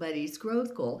with somebody's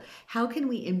growth goal? How can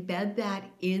we embed that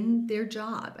in their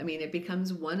job? I mean, it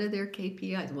becomes one of their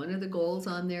KPIs, one of the goals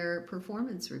on their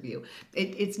performance review.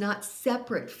 It's not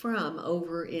separate from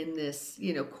over in this,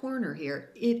 corner here.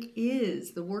 It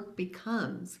is, the work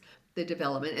becomes the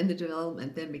development, and the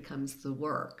development then becomes the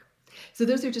work. So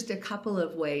those are just a couple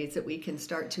of ways that we can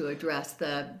start to address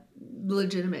the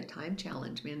legitimate time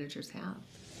challenge managers have.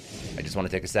 I just want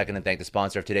to take a second and thank the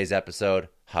sponsor of today's episode,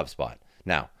 HubSpot.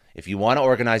 Now, if you want to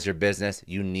organize your business,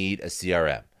 you need a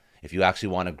CRM. If you actually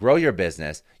want to grow your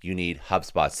business, you need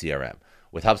HubSpot CRM.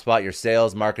 With HubSpot, your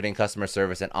sales, marketing, customer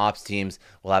service, and ops teams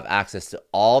will have access to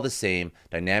all the same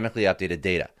dynamically updated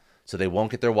data, so they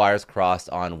won't get their wires crossed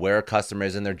on where a customer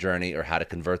is in their journey or how to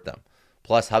convert them.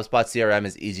 Plus, HubSpot CRM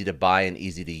is easy to buy and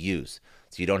easy to use,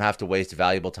 so you don't have to waste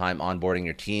valuable time onboarding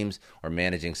your teams or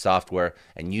managing software,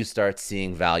 and you start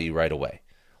seeing value right away.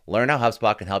 Learn how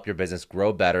HubSpot can help your business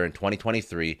grow better in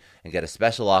 2023 and get a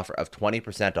special offer of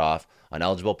 20% off on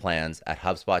eligible plans at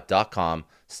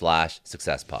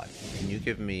HubSpot.com/successpod. Can you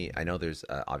give me, I know there's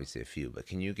obviously a few, but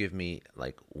can you give me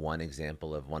like one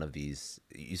example of one of these?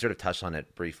 You sort of touched on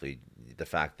it briefly, the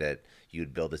fact that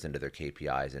you'd build this into their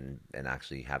KPIs and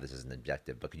actually have this as an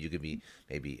objective, but could you give me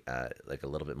maybe like a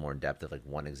little bit more in depth of like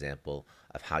one example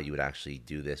of how you would actually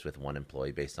do this with one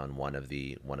employee based on one of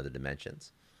the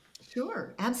dimensions?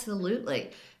 Sure,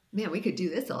 absolutely. Man, we could do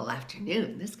this all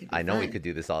afternoon. This could be I know fun. we could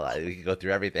do this all. We could go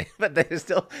through everything, but there's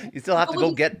still you still have to Oh,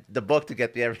 go get the book to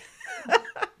get the everything.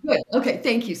 good. Okay,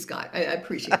 thank you, Scott. I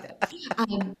appreciate that.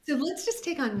 So let's just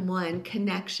take on one,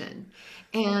 connection.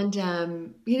 And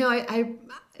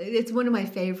it's one of my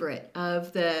favorite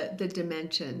of the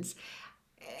dimensions.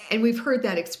 And we've heard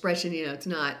that expression, it's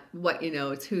not what you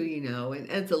know, it's who you know, and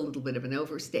it's a little bit of an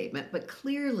overstatement, but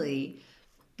clearly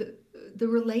the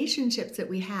relationships that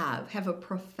we have a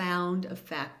profound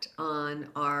effect on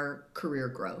our career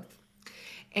growth.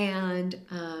 And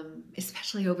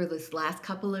especially over this last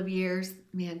couple of years,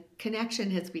 man,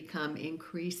 connection has become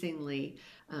increasingly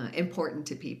important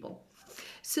to people.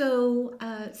 So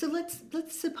let's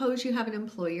suppose you have an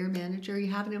employee or manager,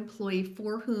 you have an employee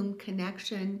for whom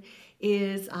connection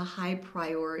is a high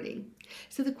priority.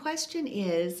 So the question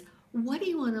is, what do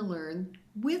you want to learn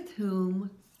with whom,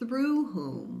 through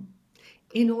whom,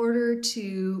 in order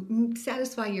to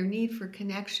satisfy your need for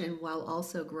connection while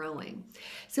also growing.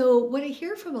 So what I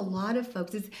hear from a lot of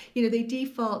folks is, they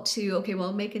default to, okay,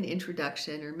 well, make an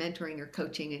introduction or mentoring or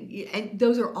coaching, and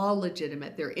those are all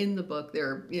legitimate. They're in the book.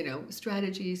 There are,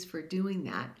 strategies for doing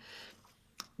that.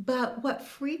 But what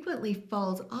frequently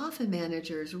falls off a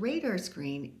manager's radar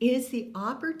screen is the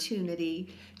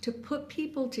opportunity to put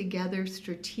people together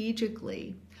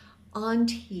strategically on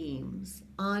teams,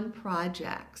 on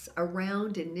projects,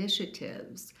 around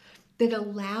initiatives that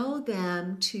allow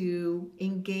them to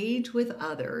engage with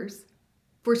others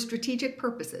for strategic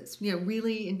purposes,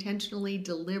 really intentionally,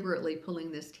 deliberately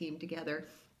pulling this team together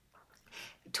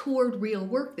toward real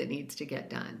work that needs to get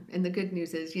done. And the good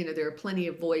news is, there are plenty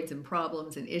of voids and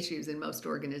problems and issues in most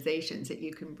organizations that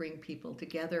you can bring people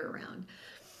together around.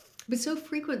 But so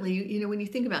frequently, when you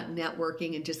think about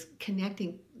networking and just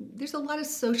connecting, there's a lot of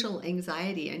social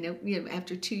anxiety. I know,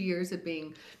 after 2 years of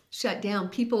being shut down,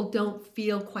 people don't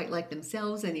feel quite like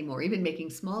themselves anymore. Even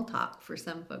making small talk for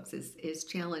some folks is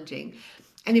challenging.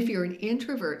 And if you're an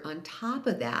introvert on top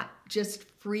of that, just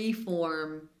free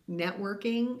form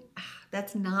networking,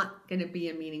 that's not going to be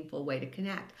a meaningful way to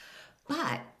connect.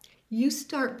 But you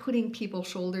start putting people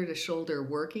shoulder to shoulder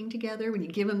working together, when you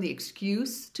give them the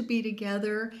excuse to be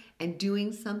together and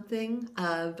doing something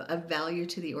of value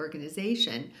to the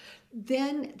organization,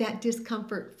 then that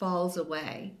discomfort falls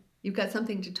away. You've got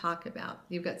something to talk about.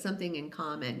 You've got something in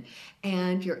common,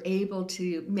 and you're able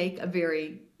to make a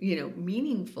very,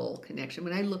 meaningful connection.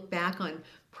 When I look back on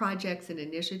projects and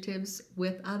initiatives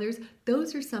with others,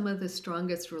 those are some of the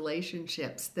strongest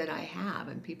relationships that I have,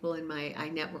 and people in my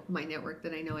network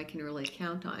that I know I can really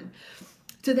count on.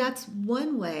 So that's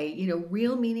one way,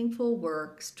 real meaningful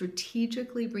work,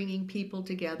 strategically bringing people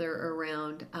together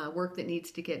around work that needs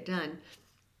to get done,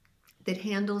 that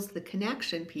handles the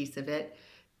connection piece of it,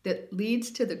 that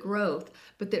leads to the growth,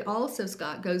 but that also,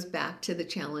 Scott, goes back to the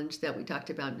challenge that we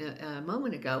talked about a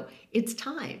moment ago. It's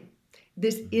time.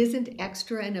 This isn't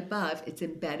extra and above, it's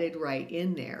embedded right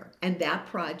in there. And that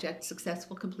project,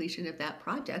 successful completion of that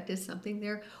project, is something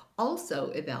they're also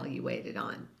evaluated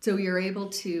on. So you're able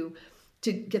to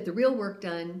get the real work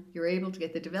done, you're able to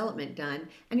get the development done,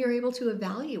 and you're able to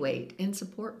evaluate and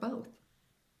support both.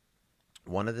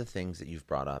 One of the things that you've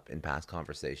brought up in past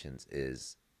conversations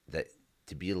is that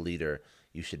to be a leader,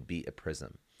 you should be a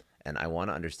prism. And I want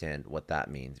to understand what that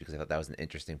means, because I thought that was an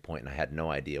interesting point and I had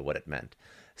no idea what it meant.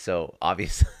 So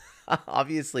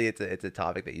obviously it's a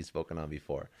topic that you've spoken on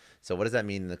before. So what does that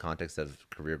mean in the context of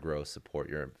career growth, support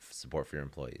for your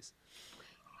employees?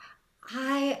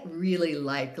 I really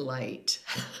like light.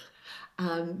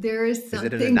 There is Is it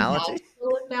an something analogy?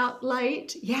 magical about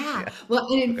light. Yeah. Yeah. Well,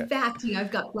 and in Okay. fact,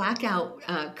 I've got blackout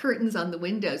curtains on the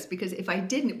windows, because if I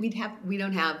didn't, we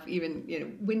don't have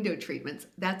even, window treatments.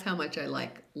 That's how much I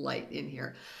like light in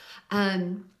here.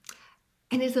 Um,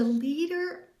 and as a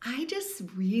leader, I just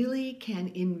really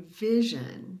can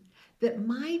envision that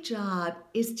my job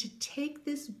is to take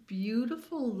this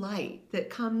beautiful light that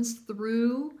comes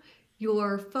through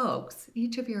your folks,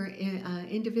 each of your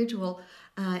individual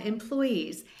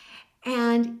employees.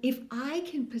 And if I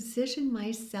can position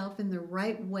myself in the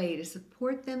right way to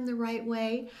support them the right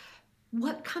way,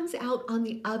 what comes out on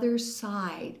the other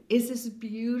side is this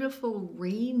beautiful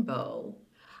rainbow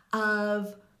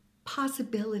of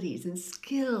possibilities and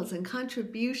skills and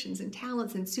contributions and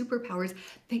talents and superpowers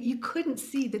that you couldn't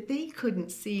see, that they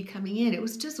couldn't see coming in. It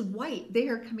was just white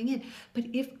there coming in. But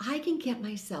if I can get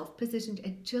myself positioned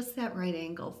at just that right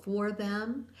angle for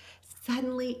them,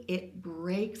 suddenly it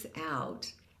breaks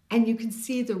out. And you can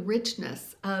see the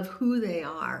richness of who they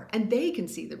are, and they can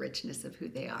see the richness of who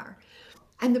they are.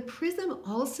 And the prism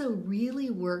also really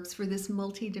works for this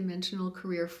multidimensional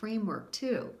career framework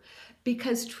too,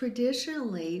 because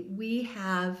traditionally we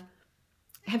have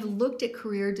looked at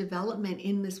career development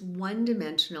in this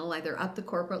one-dimensional, either up the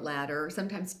corporate ladder, or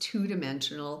sometimes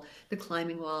two-dimensional, the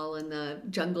climbing wall and the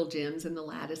jungle gyms and the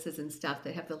lattices and stuff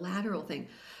that have the lateral thing.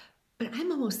 But I'm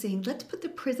almost saying, let's put the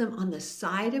prism on the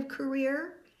side of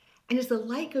career. And as the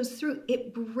light goes through,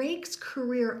 it breaks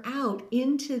career out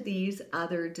into these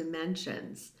other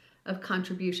dimensions of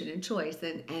contribution and choice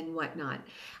and whatnot.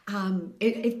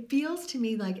 It feels to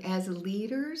me like, as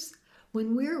leaders,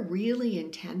 when we're really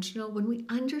intentional, when we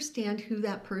understand who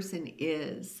that person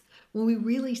is, when we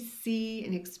really see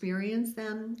and experience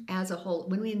them as a whole,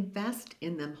 when we invest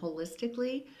in them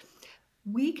holistically,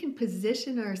 we can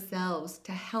position ourselves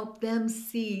to help them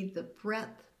see the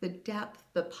breadth, the depth,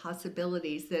 the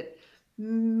possibilities that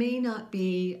may not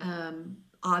be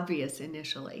obvious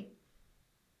initially.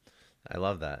 I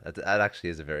love that. That actually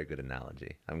is a very good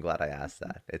analogy. I'm glad I asked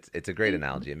that. It's a great Thank you.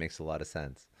 analogy. It makes a lot of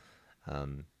sense.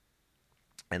 Um,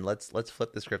 and let's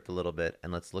flip the script a little bit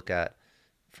and let's look at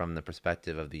from the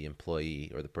perspective of the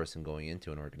employee or the person going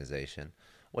into an organization.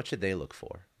 What should they look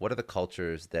for? What are the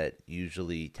cultures that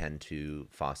usually tend to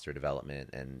foster development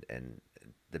and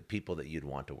the people that you'd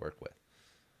want to work with?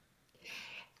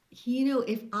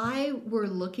 If I were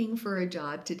looking for a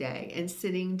job today and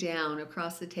sitting down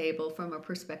across the table from a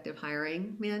prospective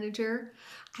hiring manager,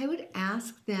 I would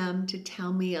ask them to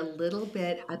tell me a little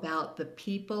bit about the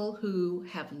people who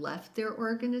have left their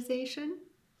organization,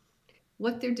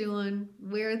 what they're doing,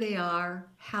 where they are,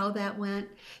 how that went.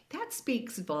 That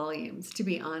speaks volumes, to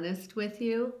be honest with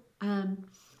you.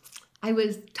 I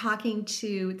was talking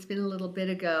to, it's been a little bit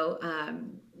ago,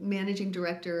 managing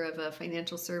director of a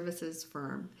financial services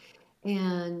firm,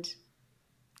 and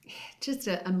just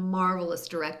a marvelous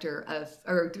director of,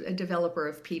 or a developer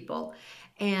of people.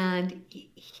 And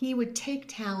he would take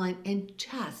talent and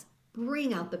just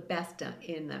bring out the best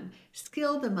in them,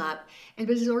 skill them up. And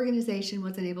but his organization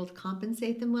wasn't able to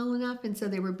compensate them well enough. And so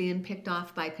they were being picked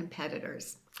off by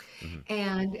competitors. Hmm.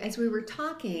 And as we were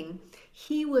talking,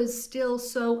 he was still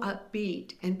so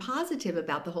upbeat and positive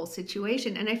about the whole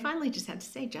situation. And I finally just had to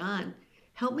say, John,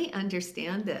 help me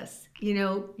understand this.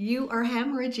 You are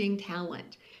hemorrhaging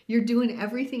talent. You're doing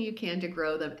everything you can to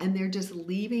grow them, and they're just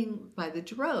leaving by the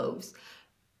droves.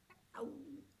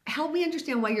 Help me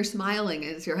understand why you're smiling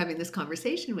as you're having this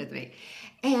conversation with me.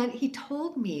 And he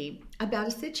told me about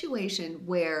a situation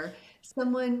where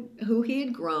someone who he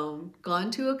had grown,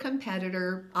 gone to a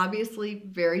competitor, obviously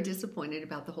very disappointed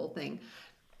about the whole thing,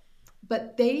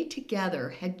 but they together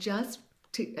had just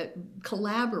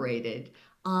collaborated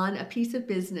on a piece of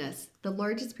business, the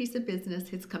largest piece of business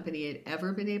his company had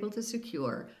ever been able to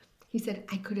secure. He said,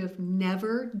 I could have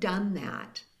never done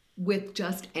that with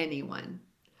just anyone.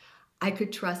 I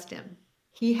could trust him.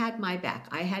 He had my back.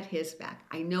 I had his back.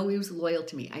 I know he was loyal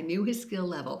to me. I knew his skill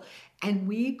level. And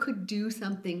we could do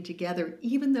something together,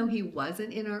 even though he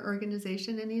wasn't in our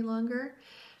organization any longer.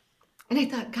 And I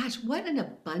thought, gosh, what an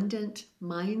abundant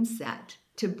mindset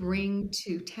to bring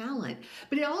to talent.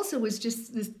 But it also was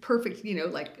just this perfect,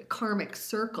 like karmic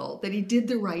circle that he did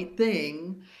the right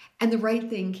thing and the right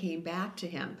thing came back to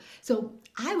him. So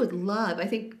I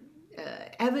think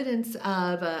evidence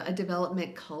of a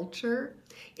development culture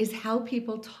is how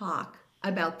people talk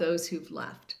about those who've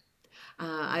left.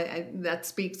 That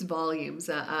speaks volumes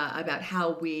about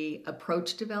how we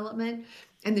approach development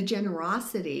and the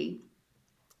generosity,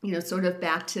 sort of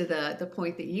back to the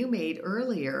point that you made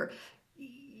earlier.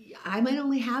 I might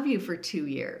only have you for 2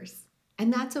 years,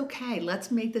 and that's okay.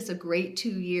 Let's make this a great 2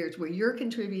 years where you're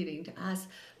contributing to us,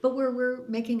 but where we're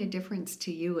making a difference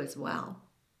to you as well.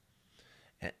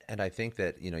 And I think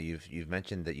that you've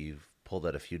mentioned that you've pulled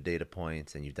out a few data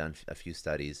points and you've done a few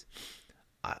studies.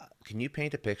 Can you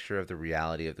paint a picture of the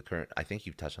reality of the current? I think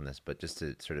you've touched on this, but just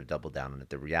to sort of double down on it,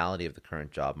 the reality of the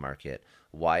current job market,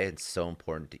 why it's so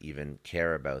important to even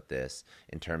care about this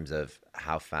in terms of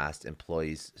how fast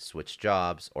employees switch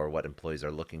jobs or what employees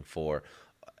are looking for.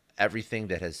 Everything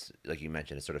that has, like you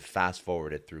mentioned, is sort of fast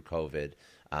forwarded through COVID.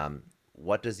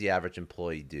 What does the average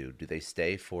employee do? Do they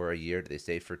stay for a year? Do they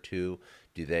stay for two?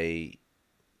 Do they,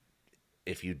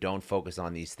 if you don't focus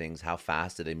on these things, how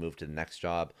fast do they move to the next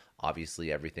job?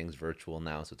 Obviously, everything's virtual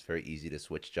now, so it's very easy to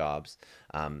switch jobs.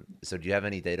 So, do you have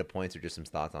any data points or just some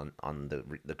thoughts on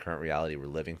the current reality we're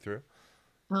living through?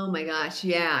 Oh my gosh,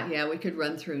 yeah, yeah, we could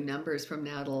run through numbers from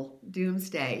now till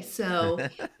doomsday. So,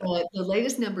 the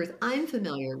latest numbers I'm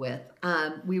familiar with,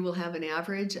 we will have an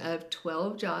average of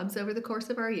 12 jobs over the course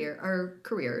of our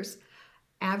careers.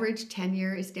 Average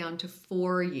tenure is down to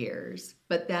 4 years,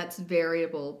 but that's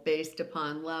variable based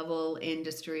upon level,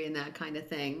 industry, and that kind of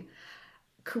thing.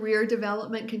 Career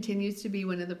development continues to be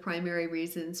one of the primary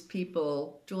reasons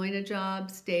people join a job,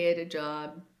 stay at a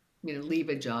job, leave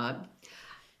a job.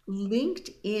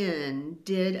 LinkedIn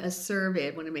did a survey.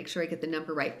 I want to make sure I get the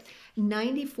number right.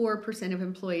 94% of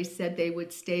employees said they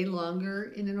would stay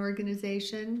longer in an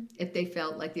organization if they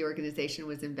felt like the organization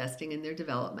was investing in their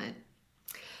development.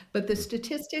 But the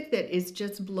statistic that is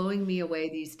just blowing me away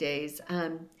these days,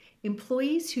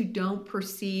 employees who don't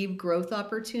perceive growth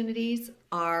opportunities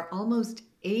are almost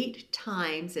 8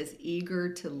 times as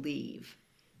eager to leave,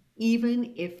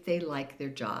 even if they like their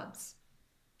jobs.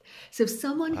 So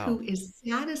someone Wow. who is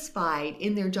satisfied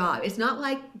in their job, it's not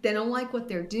like they don't like what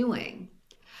they're doing,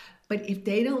 But if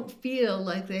they don't feel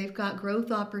like they've got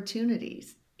growth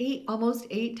opportunities, almost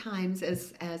 8 times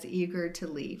as eager to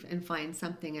leave and find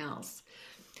something else.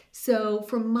 So,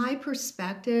 from my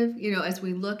perspective, as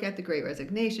we look at the Great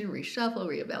Resignation, reshuffle,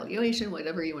 reevaluation,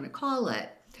 whatever you want to call it,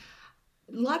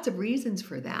 lots of reasons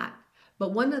for that.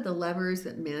 But one of the levers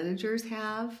that managers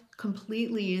have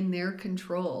completely in their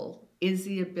control is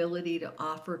the ability to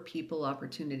offer people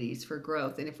opportunities for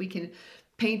growth. And if we can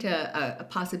paint a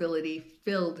possibility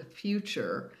filled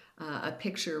future, a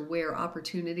picture where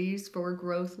opportunities for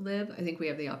growth live, I think we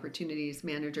have the opportunities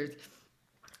managers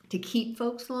to keep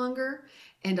folks longer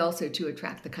and also to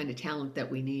attract the kind of talent that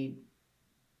we need.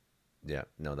 Yeah,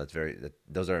 no,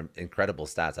 those are incredible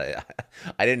stats.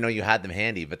 I didn't know you had them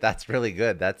handy, but that's really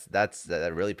good.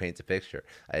 That really paints a picture.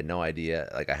 I had no idea.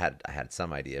 Like I had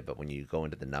some idea, but when you go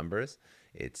into the numbers,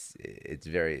 it's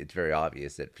very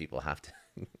obvious that people have to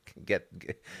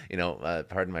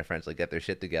pardon my French, like get their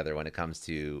shit together when it comes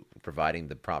to providing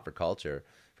the proper culture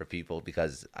for people.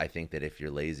 Because I think that if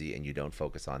you're lazy and you don't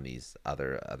focus on these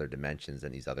other dimensions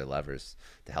and these other levers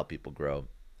to help people grow,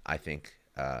 I think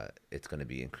it's going to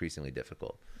be increasingly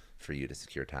difficult for you to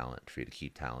secure talent, for you to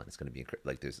keep talent. It's going to be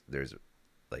like there's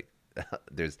like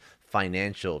there's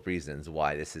financial reasons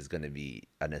why this is going to be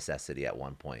a necessity at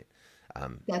one point.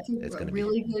 That's It's a going to be,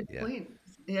 really good yeah, point.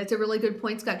 That's a really good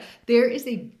point, Scott. There is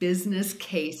a business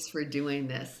case for doing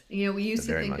this. We used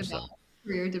to very think much about so.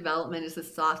 career development as the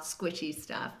soft, squishy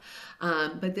stuff.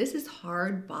 But this is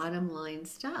hard bottom line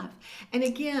stuff. And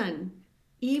again,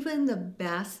 even the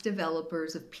best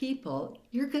developers of people,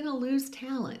 you're going to lose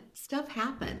talent. Stuff Yeah,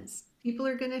 happens. People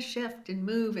are going to shift and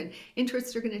move, and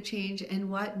interests are going to change and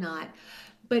whatnot.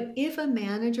 But if a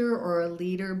manager or a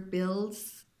leader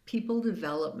builds people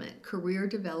development, career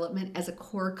development as a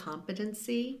core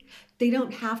competency, they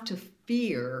don't have to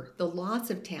fear the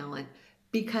loss of talent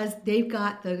because they've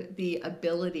got the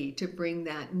ability to bring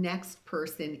that next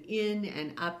person in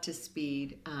and up to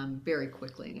speed very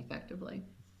quickly and effectively.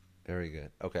 very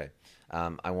good. Okay,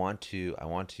 I want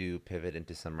to pivot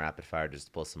into some rapid fire, just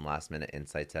to pull some last minute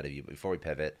insights out of you. But before we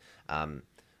pivot,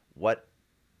 what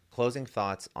closing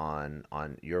thoughts on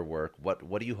your work?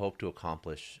 What do you hope to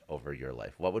accomplish over your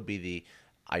life? What would be the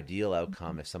ideal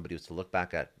outcome if somebody was to look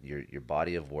back at your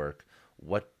body of work?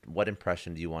 What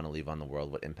impression do you want to leave on the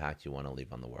world? What impact do you want to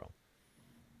leave on the world?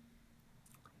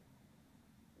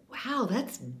 Wow,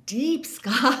 that's deep,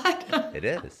 Scott. It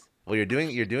is. Well, you're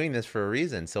doing this for a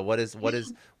reason. So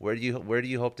where do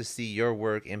you hope to see your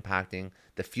work impacting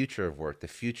the future of work, the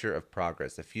future of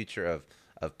progress, the future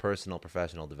of personal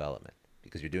professional development?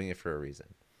 Because you're doing it for a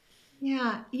reason.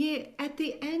 Yeah, yeah. At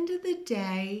the end of the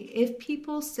day, if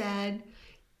people said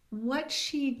what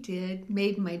she did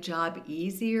made my job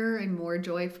easier and more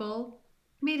joyful,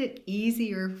 made it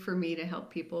easier for me to help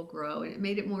people grow, and it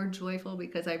made it more joyful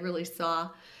because I really saw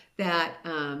that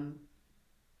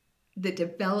the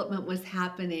development was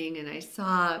happening, and I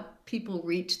saw people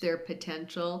reach their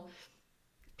potential.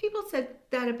 If people said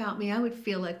that about me, I would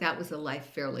feel like that was a life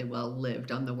fairly well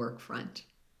lived on the work front.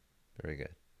 Very good.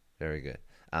 Very good.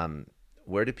 Um,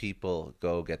 where do people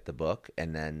go get the book?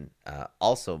 And then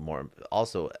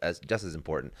also as just as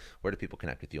important, where do people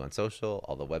connect with you on social,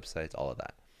 all the websites, all of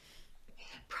that?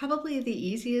 Probably the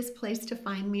easiest place to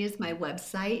find me is my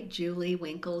website,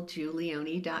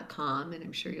 juliewinklegiulioni.com, and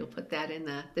I'm sure you'll put that in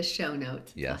the show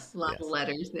notes. It's a Yes, lot of yes.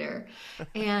 letters there.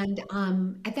 And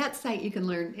at that site, you can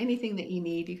learn anything that you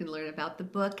need. You can learn about the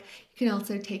book. You can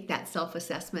also take that self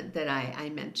assessment that I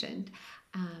mentioned.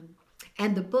 Um,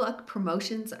 and the book,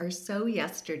 Promotions Are So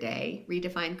Yesterday,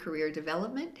 Redefine Career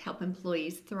Development, Help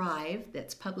Employees Thrive,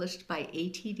 that's published by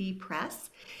ATD Press,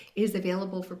 is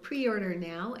available for pre-order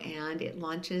now and it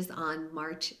launches on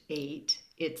March 8.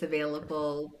 It's Perfect.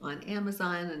 available on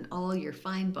Amazon and all your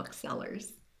fine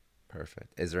booksellers.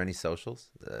 Perfect. Is there any socials?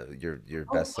 Your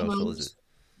Oh, best social is it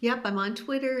yep, I'm on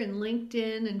Twitter and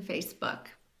LinkedIn and Facebook.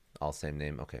 all same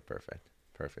name? Okay, perfect.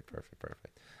 Perfect, perfect,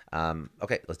 perfect.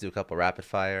 Okay, let's do a couple rapid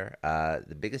fire.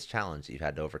 The biggest challenge that you've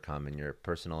had to overcome in your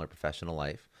personal or professional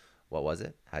life, what was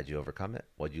it? How'd you overcome it?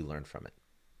 What'd you learn from it?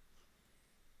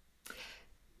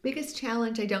 Biggest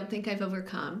challenge I don't think I've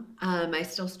overcome. I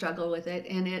still struggle with it,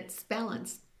 and it's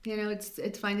balance.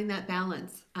 It's finding that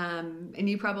balance. And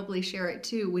you probably share it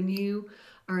too. When you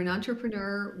are an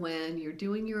entrepreneur, when you're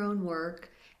doing your own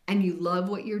work, and you love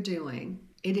what you're doing,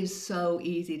 it is so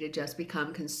easy to just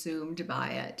become consumed by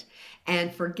it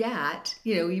and forget,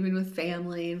 even with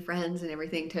family and friends and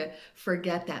everything, to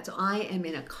forget that. So I am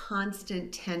in a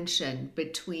constant tension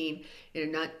between,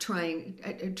 not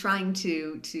trying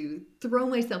to throw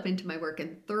myself into my work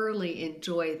and thoroughly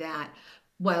enjoy that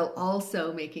while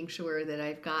also making sure that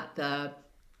I've got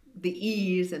the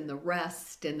ease and the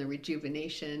rest and the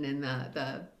rejuvenation and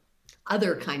the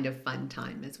other kind of fun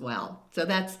time as well. So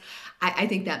I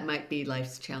think that might be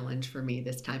life's challenge for me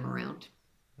this time around.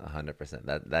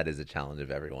 100%. That is a challenge of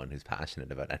everyone who's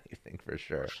passionate about anything, for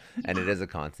sure. And it Yeah, is a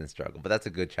constant struggle, but that's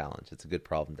a good challenge. It's a good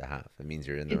problem to have. It means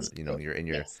you're in the, it's true. you're in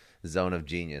your Yes. zone of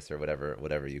genius, or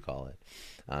whatever you call it.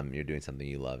 You're doing something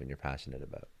you love and you're passionate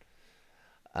about.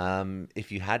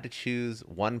 If you had to choose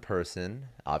one person,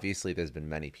 obviously there's been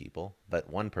many people, but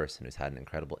one person who's had an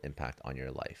incredible impact on your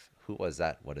life, who was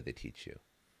that? What did they teach you?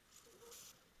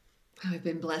 I've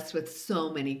been blessed with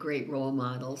so many great role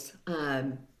models.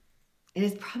 And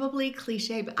it's probably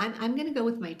cliche, but I'm going to go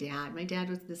with my dad. My dad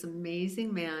was this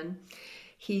amazing man.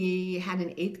 He had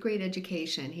an eighth grade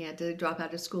education. He had to drop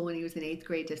out of school when he was in eighth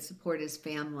grade to support his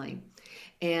family.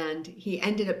 And he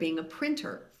ended up being a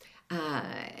printer.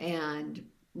 And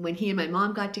when he and my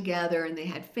mom got together and they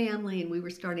had family and we were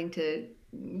starting to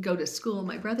go to school,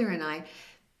 my brother and I,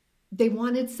 they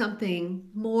wanted something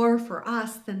more for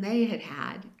us than they had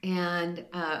had. And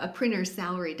a printer's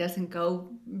salary doesn't go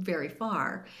very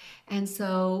far. And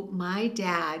so my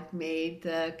dad made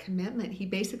the commitment. He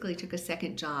basically took a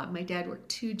second job. My dad worked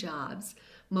two jobs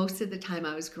most of the time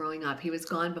I was growing up. He was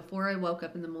gone before I woke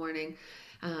up in the morning,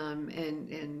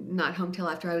 and not home till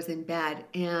after I was in bed.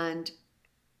 And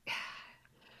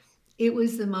it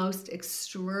was the most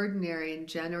extraordinary and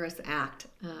generous act.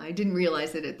 I didn't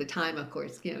realize it at the time, of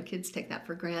course. You know, kids take that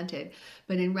for granted.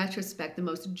 But in retrospect, the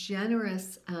most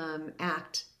generous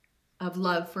act of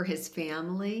love for his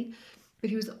family. But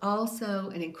he was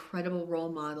also an incredible role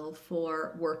model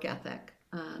for work ethic.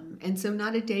 And so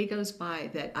not a day goes by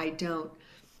that I don't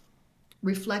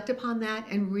reflect upon that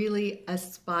and really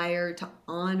aspire to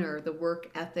honor the work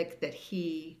ethic that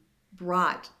he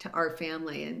brought to our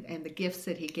family and the gifts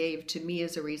that he gave to me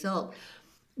as a result.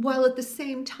 While at the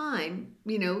same time,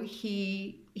 you know,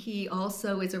 he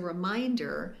also is a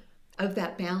reminder of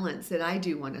that balance that I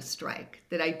do want to strike,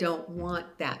 that I don't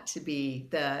want that to be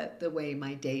the way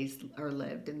my days are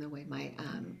lived and the way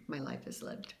my life is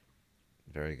lived.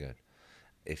 Very good.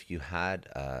 If you had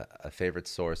a favorite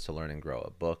source to learn and grow, a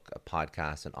book, a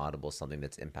podcast, an audible, something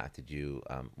that's impacted you,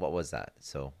 what was that?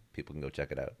 So people can go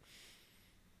check it out.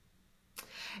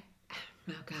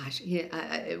 Oh gosh,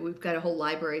 yeah, we've got a whole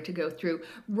library to go through.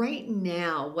 Right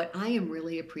now, what I am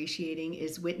really appreciating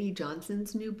is Whitney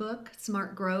Johnson's new book,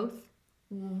 Smart Growth.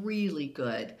 Really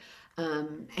good.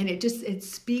 And it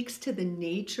speaks to the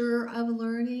nature of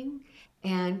learning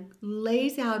and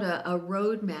lays out a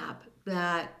roadmap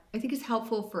that I think is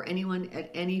helpful for anyone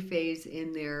at any phase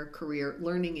in their career,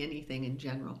 learning anything in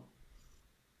general.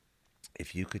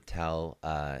 If you could tell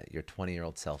your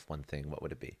 20-year-old self one thing, what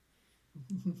would it be?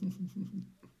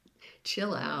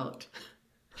 Chill out,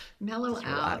 mellow Just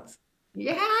out. relax.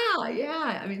 Yeah,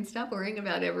 yeah. I mean, stop worrying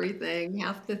about everything.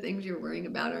 Half the things you're worrying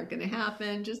about aren't going to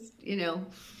happen. Just,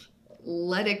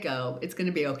 let it go. It's going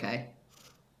to be okay.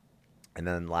 And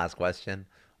then last question,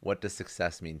 what does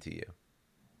success mean to you?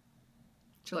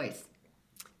 Choice.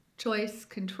 Choice,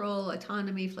 control,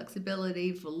 autonomy,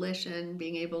 flexibility, volition,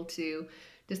 being able to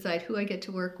decide who I get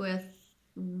to work with,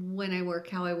 when I work,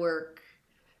 how I work,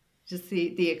 just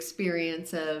the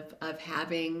experience of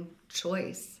having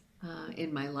choice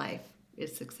in my life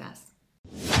is success.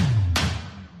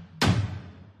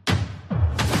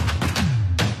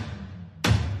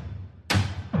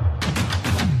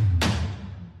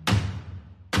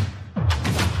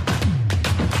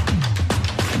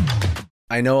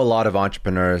 I know a lot of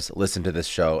entrepreneurs listen to this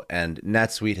show, and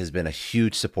NetSuite has been a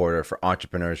huge supporter for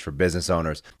entrepreneurs, for business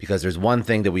owners, because there's one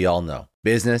thing that we all know.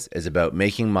 Business is about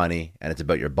making money, and it's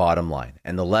about your bottom line.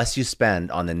 And the less you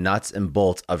spend on the nuts and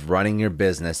bolts of running your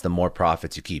business, the more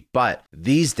profits you keep. But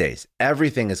these days,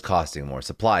 everything is costing more.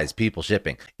 Supplies, people,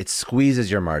 shipping. It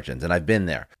squeezes your margins, and I've been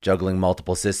there, juggling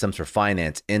multiple systems for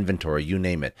finance, inventory, you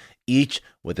name it, each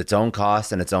with its own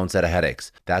costs and its own set of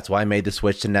headaches. That's why I made the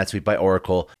switch to NetSuite by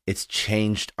Oracle. It's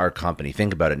changed our company.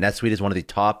 Think about it. NetSuite is one of the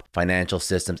top financial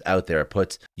systems out there. It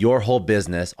puts your whole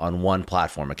business on one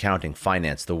platform, accounting,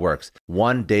 finance, the works.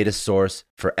 One data source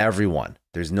for everyone.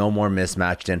 There's no more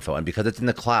mismatched info. And because it's in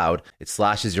the cloud, it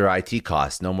slashes your IT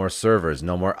costs. No more servers,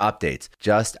 no more updates.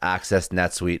 Just access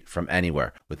NetSuite from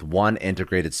anywhere. With one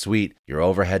integrated suite, your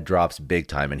overhead drops big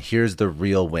time. And here's the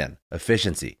real win.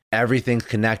 Efficiency. Everything's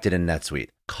connected in NetSuite.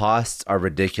 Costs are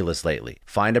ridiculous lately.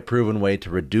 Find a proven way to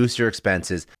reduce your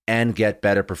expenses and get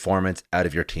better performance out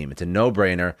of your team. It's a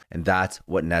no-brainer, and that's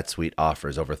what NetSuite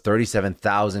offers. Over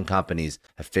 37,000 companies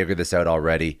have figured this out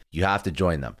already. You have to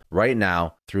join them. Right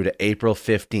now, through to April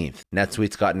 15th,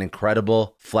 NetSuite's got an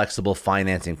incredible, flexible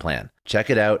financing plan. Check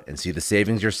it out and see the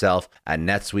savings yourself at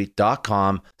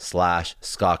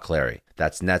netsuite.com/ScottClary.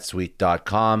 That's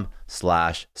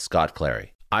netsuite.com/ScottClary.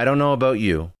 I don't know about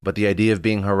you, but the idea of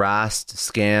being harassed,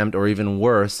 scammed, or even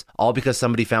worse, all because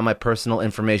somebody found my personal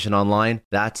information online,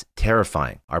 that's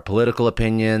terrifying. Our political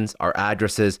opinions, our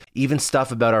addresses, even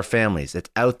stuff about our families, it's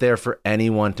out there for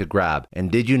anyone to grab. And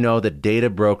did you know that data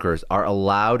brokers are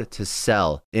allowed to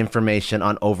sell information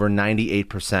on over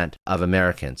 98% of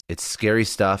Americans? It's scary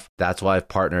stuff. That's why I've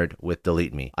partnered with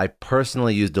Delete Me. I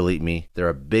personally use Delete Me. They're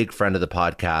a big friend of the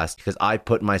podcast because I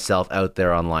put myself out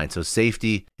there online. So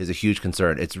safety is a huge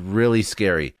concern. It's really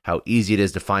scary how easy it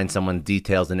is to find someone's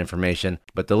details and information,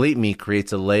 but Delete Me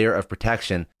creates a layer of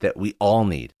protection that we all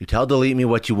need. You tell Delete Me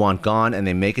what you want gone, and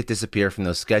they make it disappear from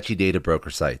those sketchy data broker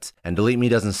sites. And Delete Me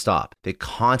doesn't stop. They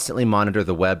constantly monitor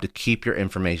the web to keep your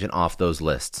information off those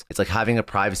lists. It's like having a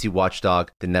privacy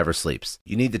watchdog that never sleeps.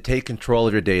 You need to take control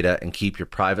of your data and keep your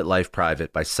private life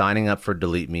private by signing up for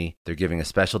Delete Me. They're giving a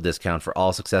special discount for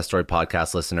all Success Story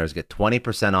podcast listeners. Get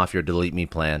 20% off your Delete Me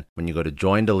plan when you go to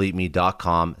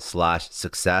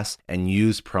joindeleteme.com/success and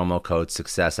use promo code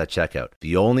success at checkout.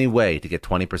 The only way to get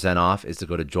 20% off is to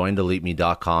go to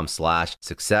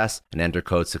joindeleteme.com/success and enter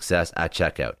code success at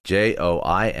checkout.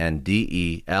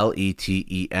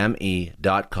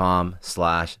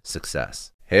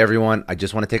 joindeleteme.com/success. Hey everyone, I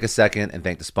just want to take a second and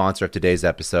thank the sponsor of today's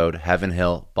episode, Heaven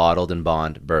Hill Bottled and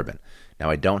Bond Bourbon. Now,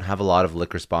 I don't have a lot of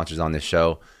liquor sponsors on this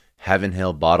show. Heaven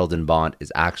Hill Bottled and Bond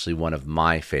is actually one of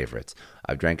my favorites.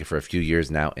 I've drank it for a few years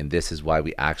now, and this is why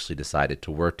we actually decided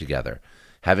to work together.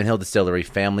 Heaven Hill Distillery,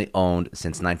 family owned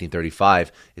since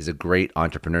 1935, is a great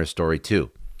entrepreneur story too.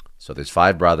 So there's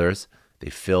 5 brothers. They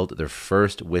filled their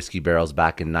first whiskey barrels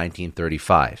back in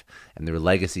 1935, and their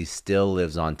legacy still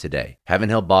lives on today. Heaven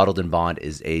Hill Bottled and Bond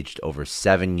is aged over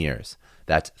 7 years.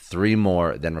 That's 3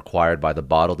 more than required by the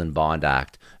Bottled and Bond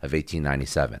Act of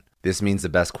 1897. This means the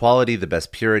best quality, the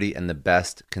best purity, and the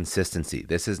best consistency.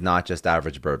 This is not just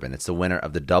average bourbon. It's the winner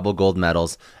of the double gold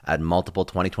medals at multiple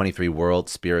 2023 World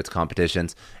Spirits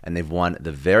competitions, and they've won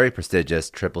the very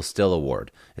prestigious Triple Still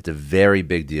Award. It's a very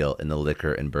big deal in the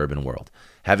liquor and bourbon world.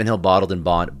 Heaven Hill Bottled and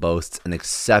Bond boasts an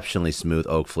exceptionally smooth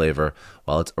oak flavor,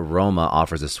 while its aroma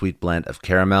offers a sweet blend of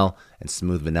caramel and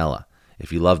smooth vanilla.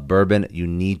 If you love bourbon, you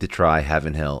need to try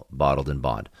Heaven Hill Bottled and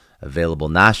Bond. Available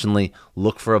nationally,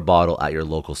 look for a bottle at your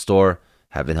local store.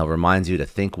 Heaven Hill reminds you to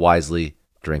think wisely,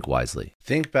 drink wisely.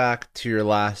 Think back to your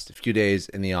last few days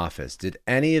in the office. Did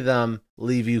any of them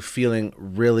leave you feeling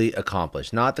really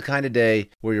accomplished? Not the kind of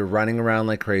day where you're running around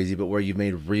like crazy, but where you've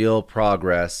made real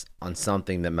progress on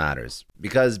something that matters.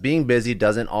 Because being busy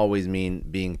doesn't always mean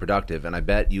being productive, and I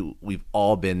bet we've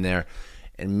all been there.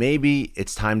 And maybe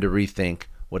it's time to rethink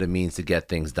what it means to get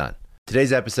things done.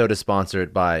 Today's episode is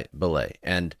sponsored by Belay,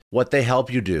 and what they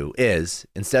help you do is,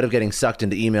 instead of getting sucked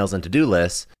into emails and to-do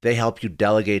lists, they help you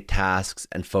delegate tasks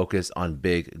and focus on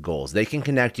big goals. They can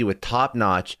connect you with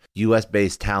top-notch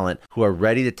US-based talent who are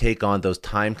ready to take on those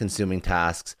time-consuming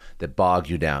tasks that bog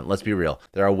you down. Let's be real.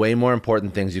 There are way more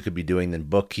important things you could be doing than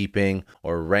bookkeeping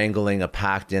or wrangling a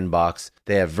packed inbox.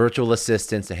 They have virtual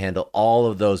assistants to handle all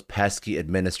of those pesky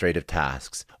administrative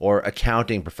tasks, or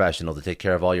accounting professional to take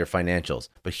care of all your financials.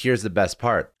 But here's the best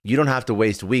part. You don't have to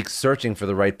waste weeks searching for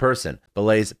the right person.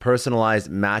 Belay's personalized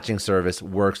matching service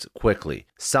works quickly,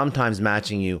 sometimes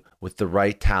matching you with the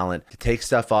right talent to take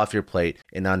stuff off your plate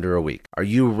in under a week. Are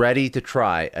you ready to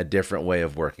try a different way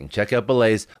of working? Check out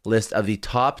Belay's list of the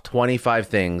top 25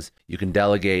 things you can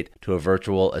delegate to a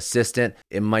virtual assistant.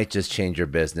 It might just change your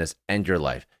business and your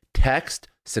life. Text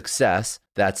SUCCESS,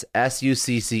 that's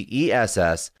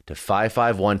SUCCESS, to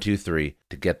 55123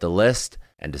 to get the list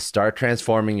and to start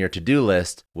transforming your to-do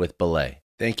list with Belay.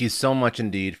 Thank you so much,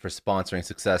 Indeed, for sponsoring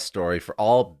Success Story. For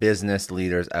all business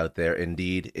leaders out there,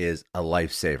 Indeed is a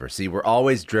lifesaver. See, we're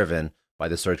always driven by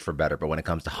the search for better, but when it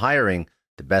comes to hiring,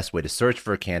 the best way to search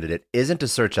for a candidate isn't to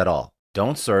search at all.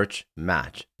 Don't search,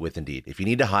 match with Indeed. If you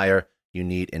need to hire, you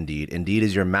need Indeed. Indeed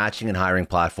is your matching and hiring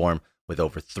platform with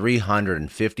over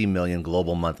 350 million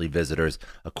global monthly visitors,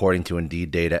 according to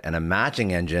Indeed data, and a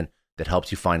matching engine that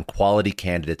helps you find quality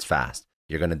candidates fast.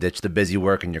 You're going to ditch the busy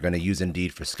work and you're going to use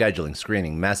Indeed for scheduling,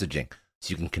 screening, messaging,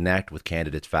 so you can connect with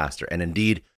candidates faster. And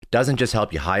Indeed doesn't just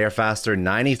help you hire faster.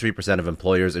 93% of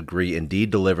employers agree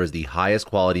Indeed delivers the highest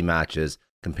quality matches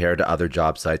compared to other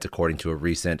job sites, according to a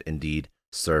recent Indeed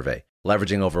survey.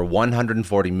 Leveraging over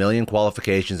 140 million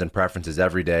qualifications and preferences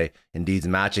every day, Indeed's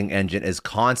matching engine is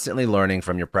constantly learning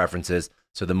from your preferences,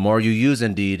 so the more you use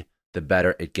Indeed, the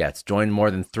better it gets. Join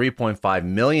more than 3.5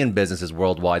 million businesses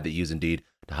worldwide that use Indeed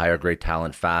to hire great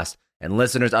talent fast. And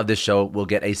listeners of this show will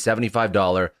get a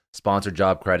 $75 sponsored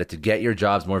job credit to get your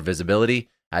jobs more visibility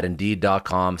at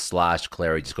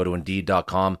Indeed.com/Clary. Just go to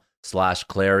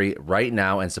Indeed.com/Clary right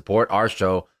now and support our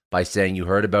show by saying you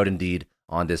heard about Indeed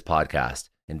on this podcast.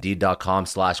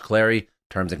 Indeed.com/Clary.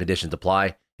 Terms and conditions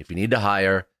apply. If you need to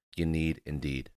hire, you need Indeed.